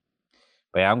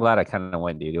 But yeah, I'm glad I kind of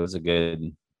went, dude. It was a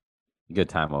good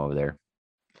time over there.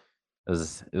 It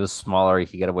was smaller. You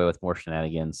could get away with more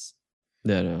shenanigans.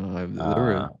 Yeah,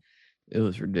 no, it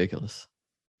was ridiculous.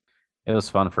 It was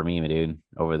fun for me, dude.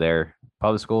 Over there,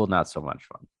 public school, not so much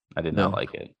fun. I did not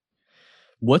like it.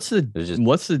 What's the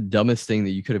dumbest thing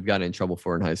that you could have gotten in trouble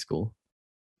for in high school?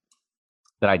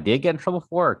 That I did get in trouble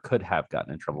for, or could have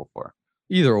gotten in trouble for?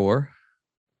 Either or.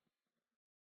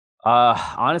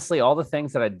 Honestly, all the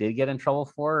things that I did get in trouble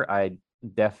for, I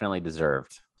definitely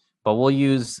deserved. But we'll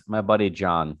use my buddy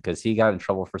John because he got in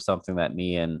trouble for something that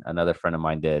me and another friend of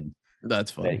mine did.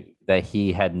 That's funny. That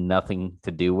he had nothing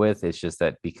to do with. It's just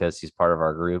that because he's part of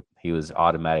our group, he was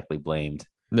automatically blamed.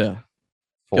 Yeah.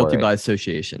 Guilty by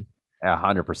association.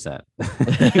 100%.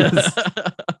 He was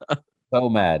so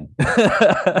mad.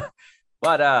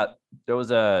 But there was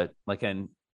a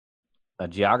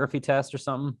geography test or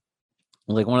something.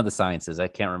 Like one of the sciences. I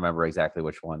can't remember exactly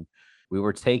which one. We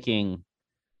were taking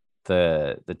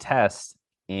the test,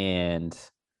 and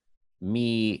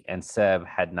me and Seb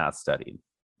had not studied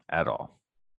at all.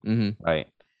 Mm-hmm. Right.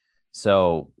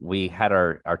 So we had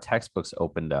our textbooks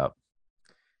opened up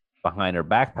behind our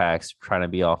backpacks, trying to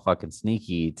be all fucking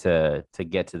sneaky to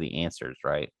get to the answers,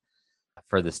 right,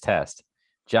 for this test.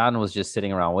 John was just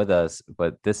sitting around with us,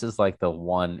 but this is like the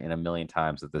one in a million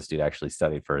times that this dude actually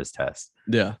studied for his test.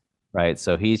 Yeah. Right.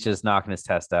 So he's just knocking his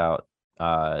test out.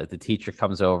 The teacher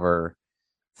comes over,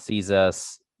 sees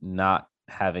us not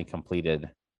having completed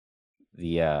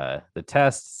the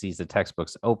test, sees the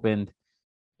textbooks opened.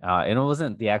 And it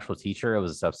wasn't the actual teacher, it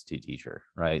was a substitute teacher,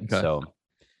 right? Okay. So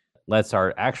lets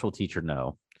our actual teacher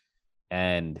know.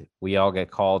 And we all get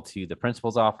called to the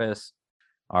principal's office.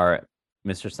 Our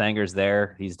Mr. Sanger's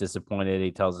there. He's disappointed.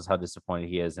 He tells us how disappointed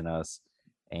he is in us.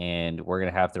 And we're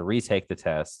going to have to retake the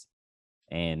test.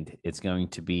 And it's going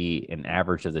to be an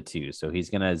average of the two. So he's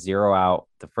going to zero out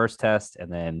the first test, and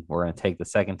then we're going to take the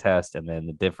second test. And then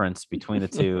the difference between the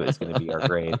two is going to be our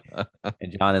grade.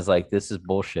 And John is like, this is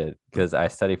bullshit because I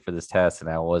studied for this test and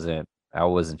I wasn't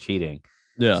cheating.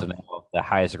 Yeah. So now the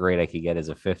highest grade I could get is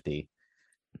a 50.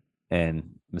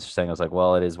 And Mr. Sanger was like,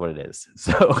 well, it is what it is.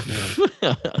 So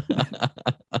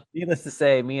needless to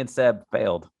say, me and Seb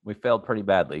failed. We failed pretty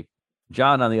badly.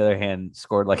 John, on the other hand,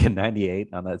 scored like a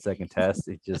 98 on that second test.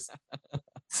 He's just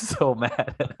so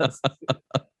mad at us.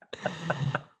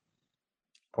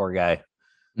 Poor guy.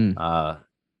 That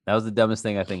was the dumbest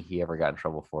thing I think he ever got in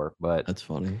trouble for. But that's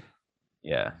funny.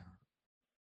 Yeah.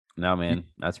 No, man,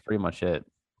 that's pretty much it.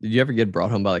 Did you ever get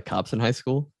brought home by the cops in high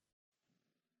school?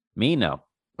 Me, no.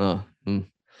 Oh,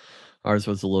 ours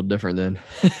was a little different then.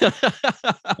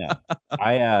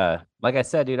 Yeah. Like I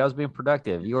said, dude, I was being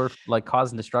productive. You were like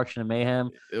causing destruction and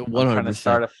mayhem. 100%. Trying to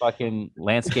start a fucking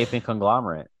landscaping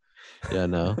conglomerate. Yeah,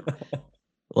 no.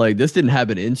 Like this didn't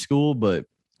happen in school, but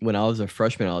when I was a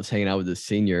freshman, I was hanging out with a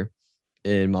senior,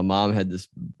 and my mom had this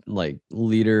like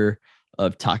liter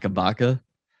of Takabaka,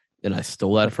 and I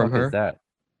stole that from her. Is that?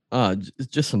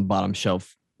 Just some bottom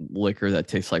shelf liquor that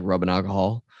tastes like rubbing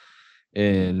alcohol.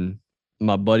 And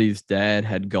my buddy's dad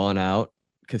had gone out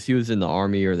because he was in the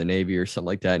Army or the Navy or something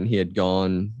like that, and he had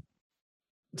gone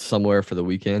somewhere for the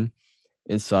weekend.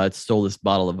 And so I stole this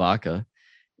bottle of vodka,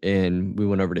 and we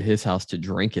went over to his house to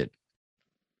drink it.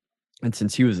 And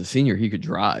since he was a senior, he could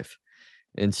drive.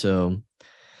 And so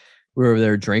we were over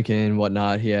there drinking and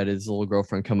whatnot. He had his little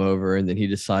girlfriend come over, and then he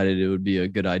decided it would be a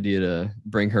good idea to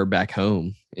bring her back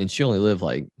home. And she only lived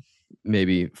like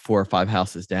maybe 4 or 5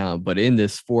 houses down. But in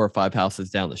this 4 or 5 houses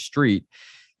down the street,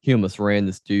 he almost ran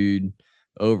this dude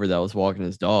over that was walking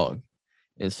his dog.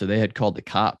 And so they had called the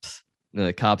cops. And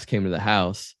the cops came to the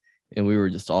house, and we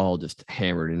were just all just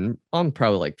hammered. And I'm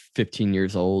probably like 15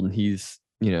 years old, and he's,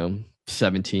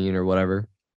 17 or whatever.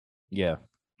 Yeah.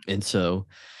 And so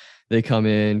they come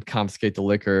in, confiscate the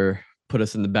liquor, put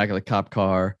us in the back of the cop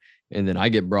car, and then I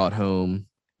get brought home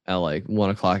at like 1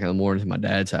 o'clock in the morning to my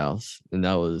dad's house. And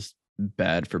that was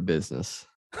bad for business.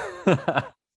 I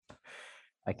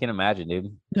can imagine,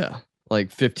 dude. Yeah.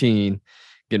 Like 15,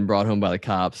 getting brought home by the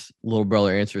cops. Little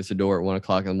brother answers the door at 1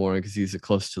 o'clock in the morning because he's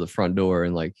close to the front door.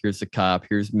 And like, here's the cop,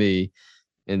 here's me.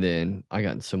 And then I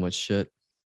got in so much shit.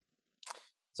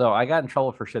 So I got in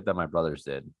trouble for shit that my brothers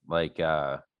did. Like,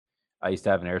 I used to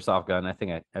have an airsoft gun. I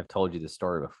think I've told you this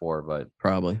story before, but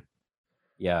probably.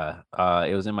 Yeah.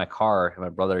 It was in my car, and my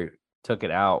brother took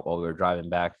it out while we were driving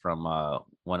back from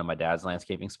one of my dad's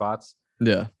landscaping spots.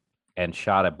 Yeah. And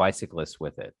shot a bicyclist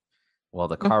with it. Well,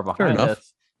 the car behind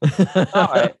us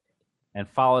and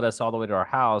followed us all the way to our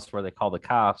house where they called the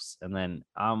cops. And then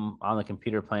I'm on the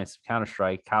computer playing some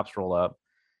Counter-Strike. Cops roll up.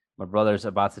 My brother's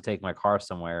about to take my car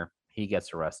somewhere. He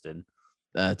gets arrested.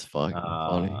 That's fucking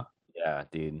funny. Yeah,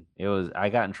 dude. I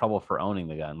got in trouble for owning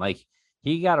the gun. Like,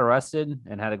 he got arrested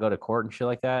and had to go to court and shit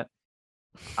like that.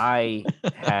 I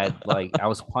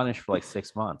was punished for like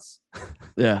 6 months.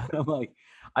 Yeah. I'm like,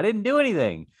 I didn't do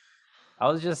anything.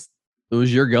 It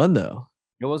was your gun though.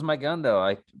 It was my gun though.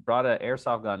 I brought an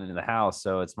airsoft gun into the house,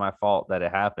 so it's my fault that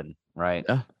it happened, right?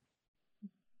 Yeah.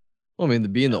 Well, I mean,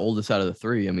 being the oldest out of the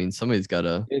 3, I mean, somebody's got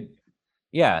to.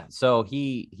 Yeah. So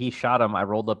he shot him. I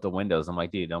rolled up the windows. I'm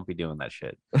like, dude, don't be doing that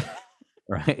shit.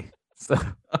 Right. So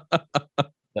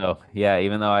yeah,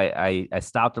 even though I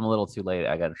stopped him a little too late,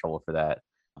 I got in trouble for that.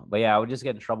 But yeah, I would just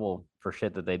get in trouble for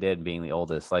shit that they did being the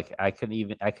oldest. Like I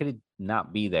could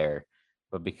not be there,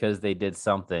 but because they did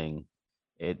something,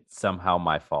 it's somehow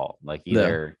my fault. Like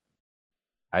either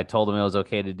I told them it was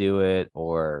okay to do it,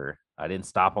 or I didn't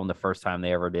stop them the first time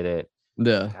they ever did it.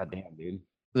 Yeah. God damn, dude.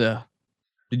 Yeah.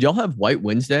 Did y'all have White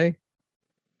Wednesday?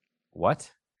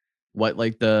 What? What,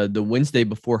 like the Wednesday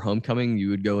before homecoming,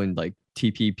 you would go and like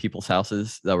TP people's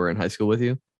houses that were in high school with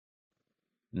you?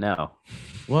 No.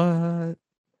 What?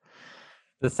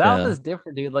 The South is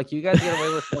different, dude. Like you guys get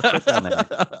away with more shit down there.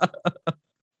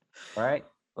 Right?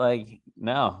 Like,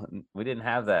 no, we didn't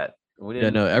have that. We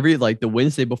didn't. Yeah, no, every like the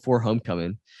Wednesday before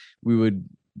homecoming, we would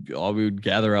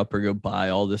gather up or go buy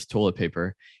all this toilet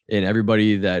paper, and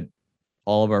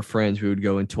all of our friends, we would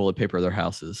go and toilet paper their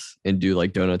houses and do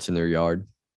like donuts in their yard.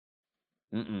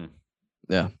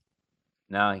 Yeah.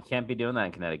 No, you can't be doing that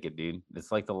in Connecticut, dude.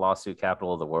 It's like the lawsuit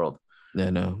capital of the world. Yeah,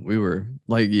 no, we were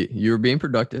like, you were being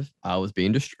productive. I was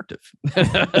being destructive.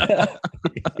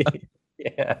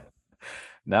 Yeah.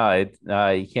 No,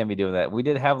 you can't be doing that. We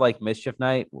did have like mischief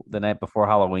night the night before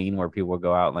Halloween where people would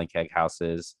go out and like keg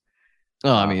houses.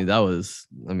 Oh, I mean, that's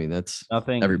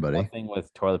everybody. Nothing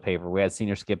with toilet paper. We had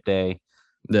senior skip day.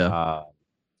 Yeah.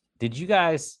 Did you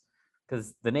guys?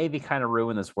 Because the Navy kind of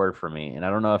ruined this word for me, and I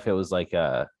don't know if it was like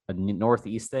a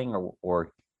Northeast thing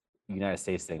or United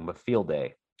States thing, but field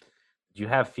day. Did you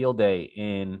have field day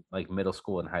in like middle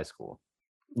school and high school?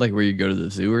 Like where you go to the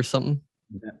zoo or something?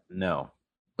 No.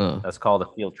 That's called a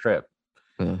field trip.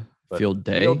 Field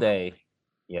day? Field day,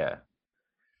 yeah.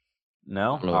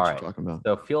 No? I don't know All what right. you're talking about.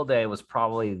 So field day was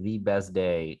probably the best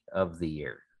day of the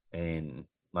year. And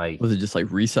like, was it just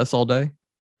like recess all day?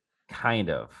 Kind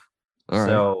of. All right.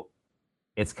 So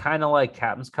it's kind of like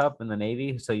Captain's Cup in the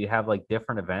Navy. So you have like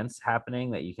different events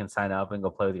happening that you can sign up and go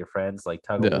play with your friends, like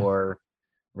tug of war,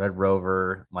 Red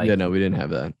Rover. Like, yeah, no, we didn't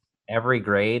have that. Every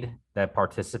grade that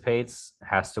participates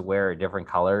has to wear a different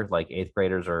color. Like 8th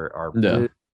graders are blue,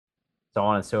 so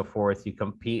on and so forth. You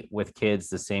compete with kids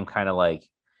the same kind of like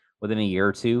within a year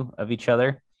or two of each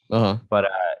other.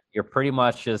 But you're pretty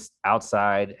much just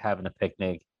outside having a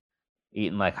picnic,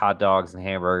 eating like hot dogs and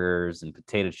hamburgers and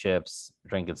potato chips,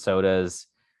 drinking sodas,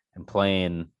 and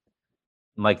playing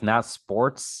like not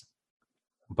sports,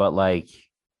 but like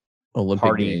Olympic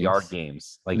party games. yard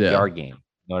games, like yard game.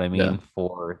 You know what I mean?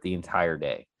 For the entire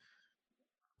day.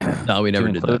 No, we never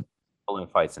did that. Balloon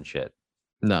fights and shit.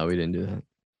 No, we didn't do that.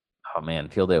 Oh man,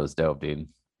 field day was dope, dude.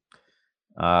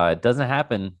 It doesn't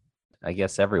happen, I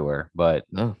guess, everywhere, but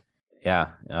no. Yeah.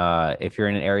 If you're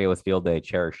in an area with field day,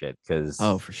 cherish it because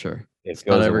for sure. It's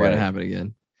not ever gonna happen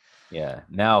again. Yeah.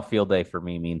 Now field day for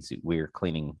me means we're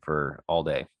cleaning for all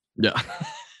day. Yeah.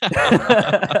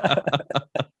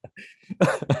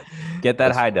 Get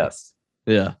that high dust.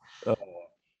 Yeah.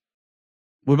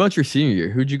 What about your senior year?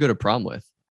 Who'd you go to prom with?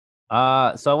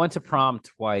 So I went to prom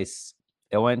twice.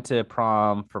 I went to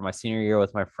prom for my senior year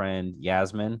with my friend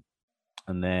Yasmin,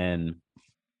 and then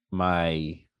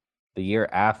the year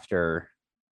after.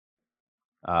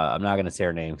 I'm not gonna say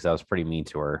her name because I was pretty mean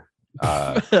to her.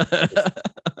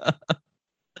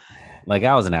 Like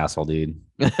I was an asshole, dude.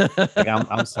 Like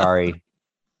I'm sorry.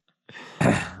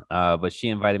 But she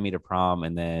invited me to prom,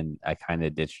 and then I kind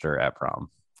of ditched her at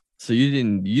prom. So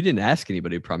you didn't ask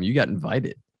anybody to prom. You got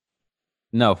invited.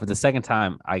 No, for the second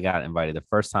time I got invited. The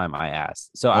first time I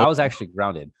asked. So I was actually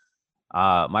grounded.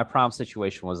 My prom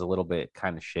situation was a little bit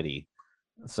kind of shitty.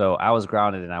 So I was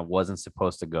grounded and I wasn't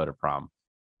supposed to go to prom.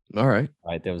 All right.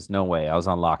 There was no way. I was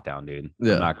on lockdown, dude.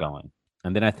 Yeah. I'm not going.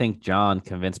 And then I think John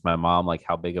convinced my mom like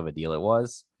how big of a deal it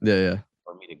was. Yeah.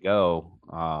 For me to go.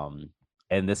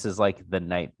 And this is like the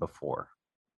night before.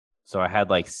 So I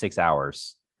had like 6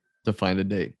 hours to find a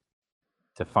date.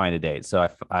 So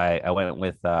I went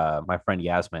with my friend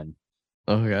Yasmin.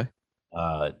 Okay.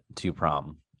 To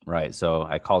prom. Right. So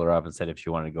I called her up and said if she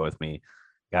wanted to go with me.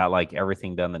 Got like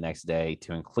everything done the next day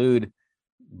to include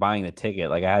buying the ticket.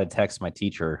 Like I had to text my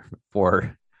teacher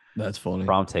for that's funny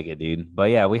prom ticket, dude.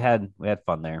 But yeah, we had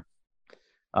fun there.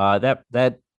 That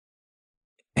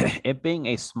it being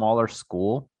a smaller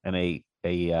school and a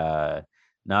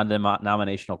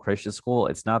non-denominational Christian school,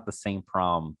 it's not the same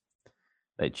prom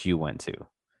that you went to.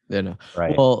 Yeah, no.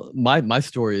 Right. Well, my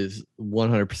story is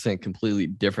 100% completely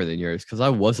different than yours because I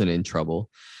wasn't in trouble,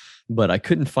 but I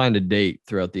couldn't find a date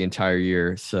throughout the entire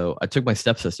year. So I took my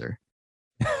stepsister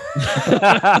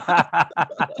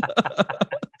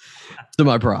to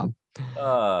my prom.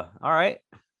 All right.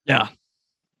 Yeah.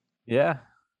 Yeah.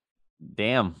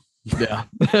 Damn. Yeah.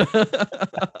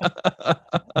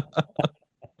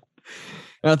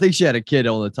 And I think she had a kid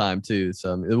all the time too.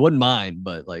 So it wasn't mine,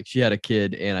 but like she had a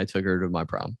kid and I took her to my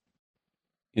prom.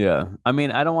 Yeah. I mean,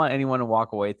 I don't want anyone to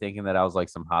walk away thinking that I was like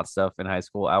some hot stuff in high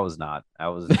school. I was not. I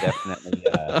was definitely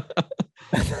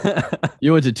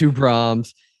You went to 2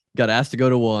 proms, got asked to go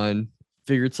to one,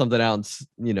 figured something out,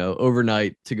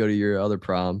 overnight to go to your other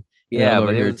prom. Yeah,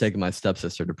 but here taking my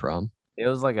stepsister to prom. It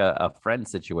was like a friend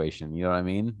situation, you know what I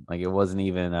mean? Like it wasn't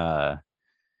even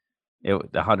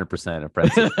it 100% a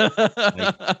friend situation.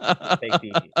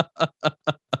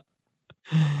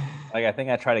 Like I think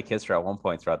I tried to kiss her at one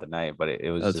point throughout the night, but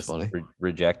it was just funny.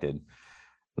 Rejected.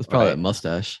 That's probably a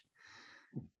mustache.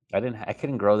 I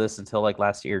couldn't grow this until like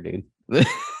last year, dude.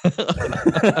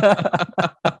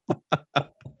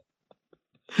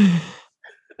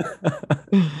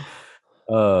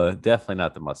 Definitely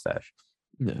not the mustache.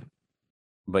 Yeah.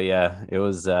 But yeah, it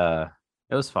was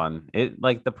fun. It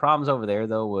like the proms over there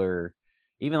though were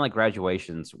even like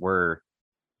graduations were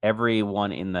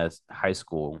everyone in the high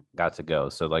school got to go.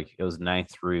 So like it was 9th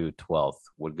through 12th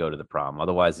would go to the prom.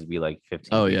 Otherwise it'd be like 15.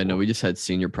 Oh yeah, no, we just had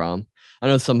senior prom. I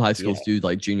know some high schools do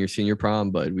like junior senior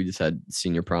prom, but we just had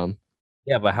senior prom.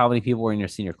 Yeah, but how many people were in your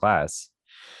senior class?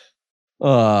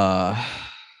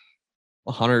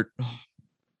 100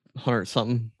 100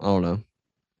 something. I don't know.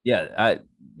 Yeah,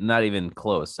 not even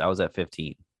close. I was at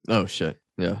 15. Oh shit.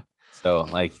 Yeah. So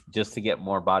like just to get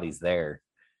more bodies there,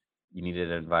 you needed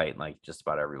to invite like just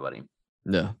about everybody.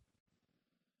 Yeah.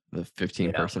 The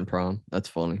 15-person prom. That's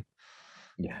funny.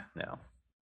 Yeah. No.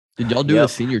 Did y'all do a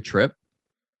senior trip?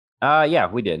 Yeah,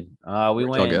 we did. We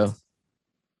Where'd y'all go?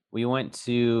 We went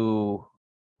to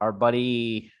our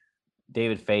buddy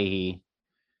David Fahey.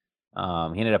 He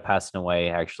ended up passing away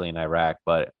actually in Iraq,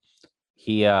 but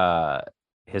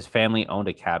his family owned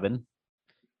a cabin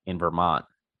in Vermont.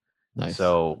 Nice.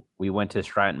 So we went to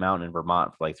Stratton Mountain in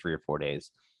Vermont for like 3 or 4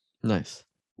 days. Nice.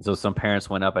 So some parents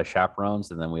went up as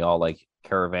chaperones, and then we all like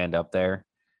caravanned up there.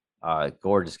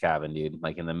 Gorgeous cabin, dude.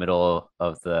 Like in the middle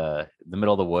of the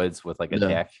woods with like a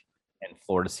deck and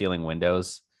floor to ceiling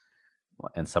windows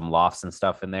and some lofts and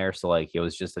stuff in there. So like it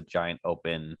was just a giant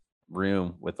open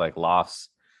room with like lofts.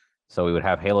 So we would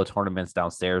have Halo tournaments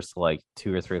downstairs to like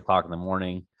 2 or 3 o'clock in the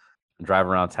morning, drive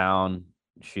around town,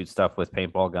 shoot stuff with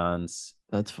paintball guns.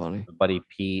 That's funny. My buddy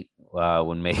Pete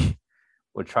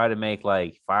would try to make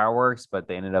like fireworks, but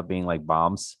they ended up being like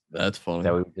bombs. That's funny.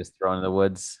 That we would just throw in the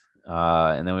woods.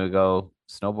 And then we would go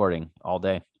snowboarding all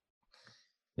day.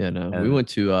 Yeah, no. We went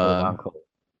to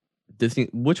Disney.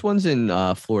 Which one's in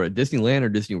Florida? Disneyland or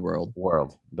Disney World?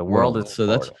 The World is so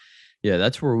Florida.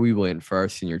 That's where we went for our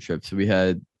senior trip. So we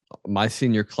had my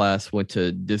senior class went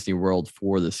to Disney World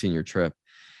for the senior trip.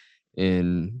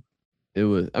 And it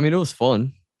was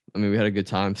fun. I mean, we had a good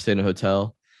time, stayed in a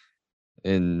hotel.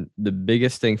 And the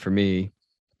biggest thing for me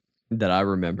that I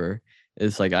remember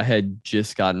is like I had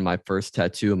just gotten my first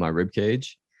tattoo on my rib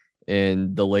cage,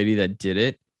 and the lady that did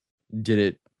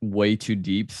it way too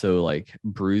deep, so like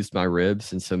bruised my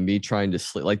ribs. And so me trying to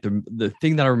sleep, like the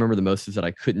thing that I remember the most is that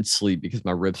I couldn't sleep because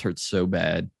my ribs hurt so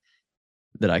bad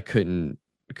that I couldn't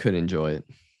enjoy it.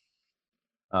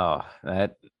 Oh,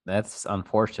 that's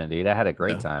unfortunate, dude. I had a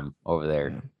great time over there.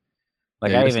 Yeah.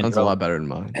 Like I even sounds a lot better than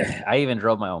mine. I even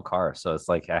drove my own car, so it's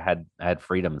like I had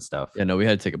freedom and stuff. Yeah, no, we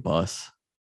had to take a bus.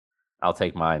 I'll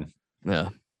take mine. Yeah,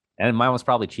 and mine was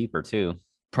probably cheaper too.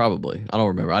 Probably. I don't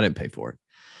remember. I didn't pay for it.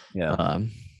 Yeah.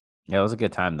 Yeah, it was a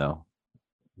good time though.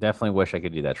 Definitely wish I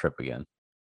could do that trip again.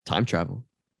 Time travel.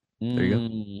 There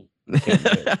you go.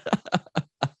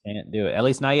 Can't do it. At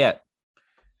least not yet.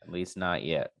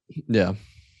 Yeah.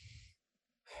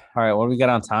 All right, what do we got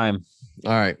on time?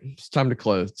 All right, it's time to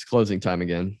close. It's closing time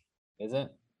again. Is it?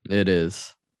 It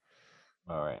is.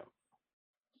 All right.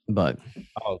 But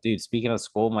dude, speaking of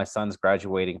school, my son's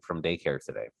graduating from daycare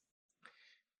today.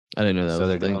 I didn't know that. So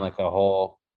they're doing like a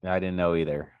whole. I didn't know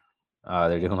either.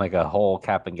 They're doing like a whole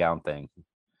cap and gown thing.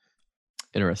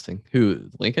 Interesting. Who?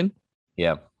 Lincoln?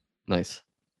 Yeah. Nice.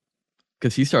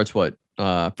 Because he starts what?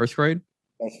 First grade?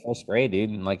 First grade, dude,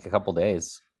 in like a couple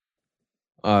days.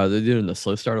 They're doing the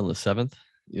slow start on the 7th.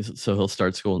 So he'll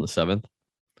start school on the 7th.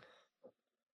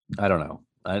 I don't know.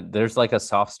 There's like a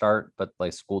soft start, but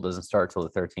like school doesn't start till the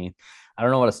 13th. I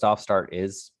don't know what a soft start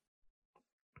is.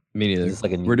 Me neither.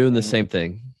 Like we're doing the same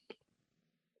thing.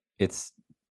 It's.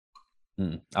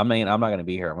 I mean, I'm not going to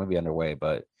be here. I'm going to be underway,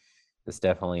 but it's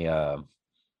definitely. I'll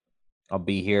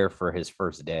be here for his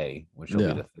first day, which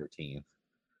will be the 13th.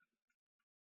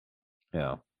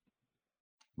 Yeah.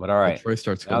 But all right. Troy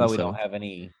starts now that we don't have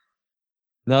any.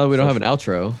 Now that we don't have an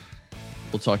outro,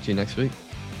 we'll talk to you next week.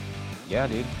 Yeah,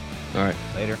 dude. All right.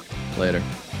 Later.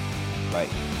 Bye.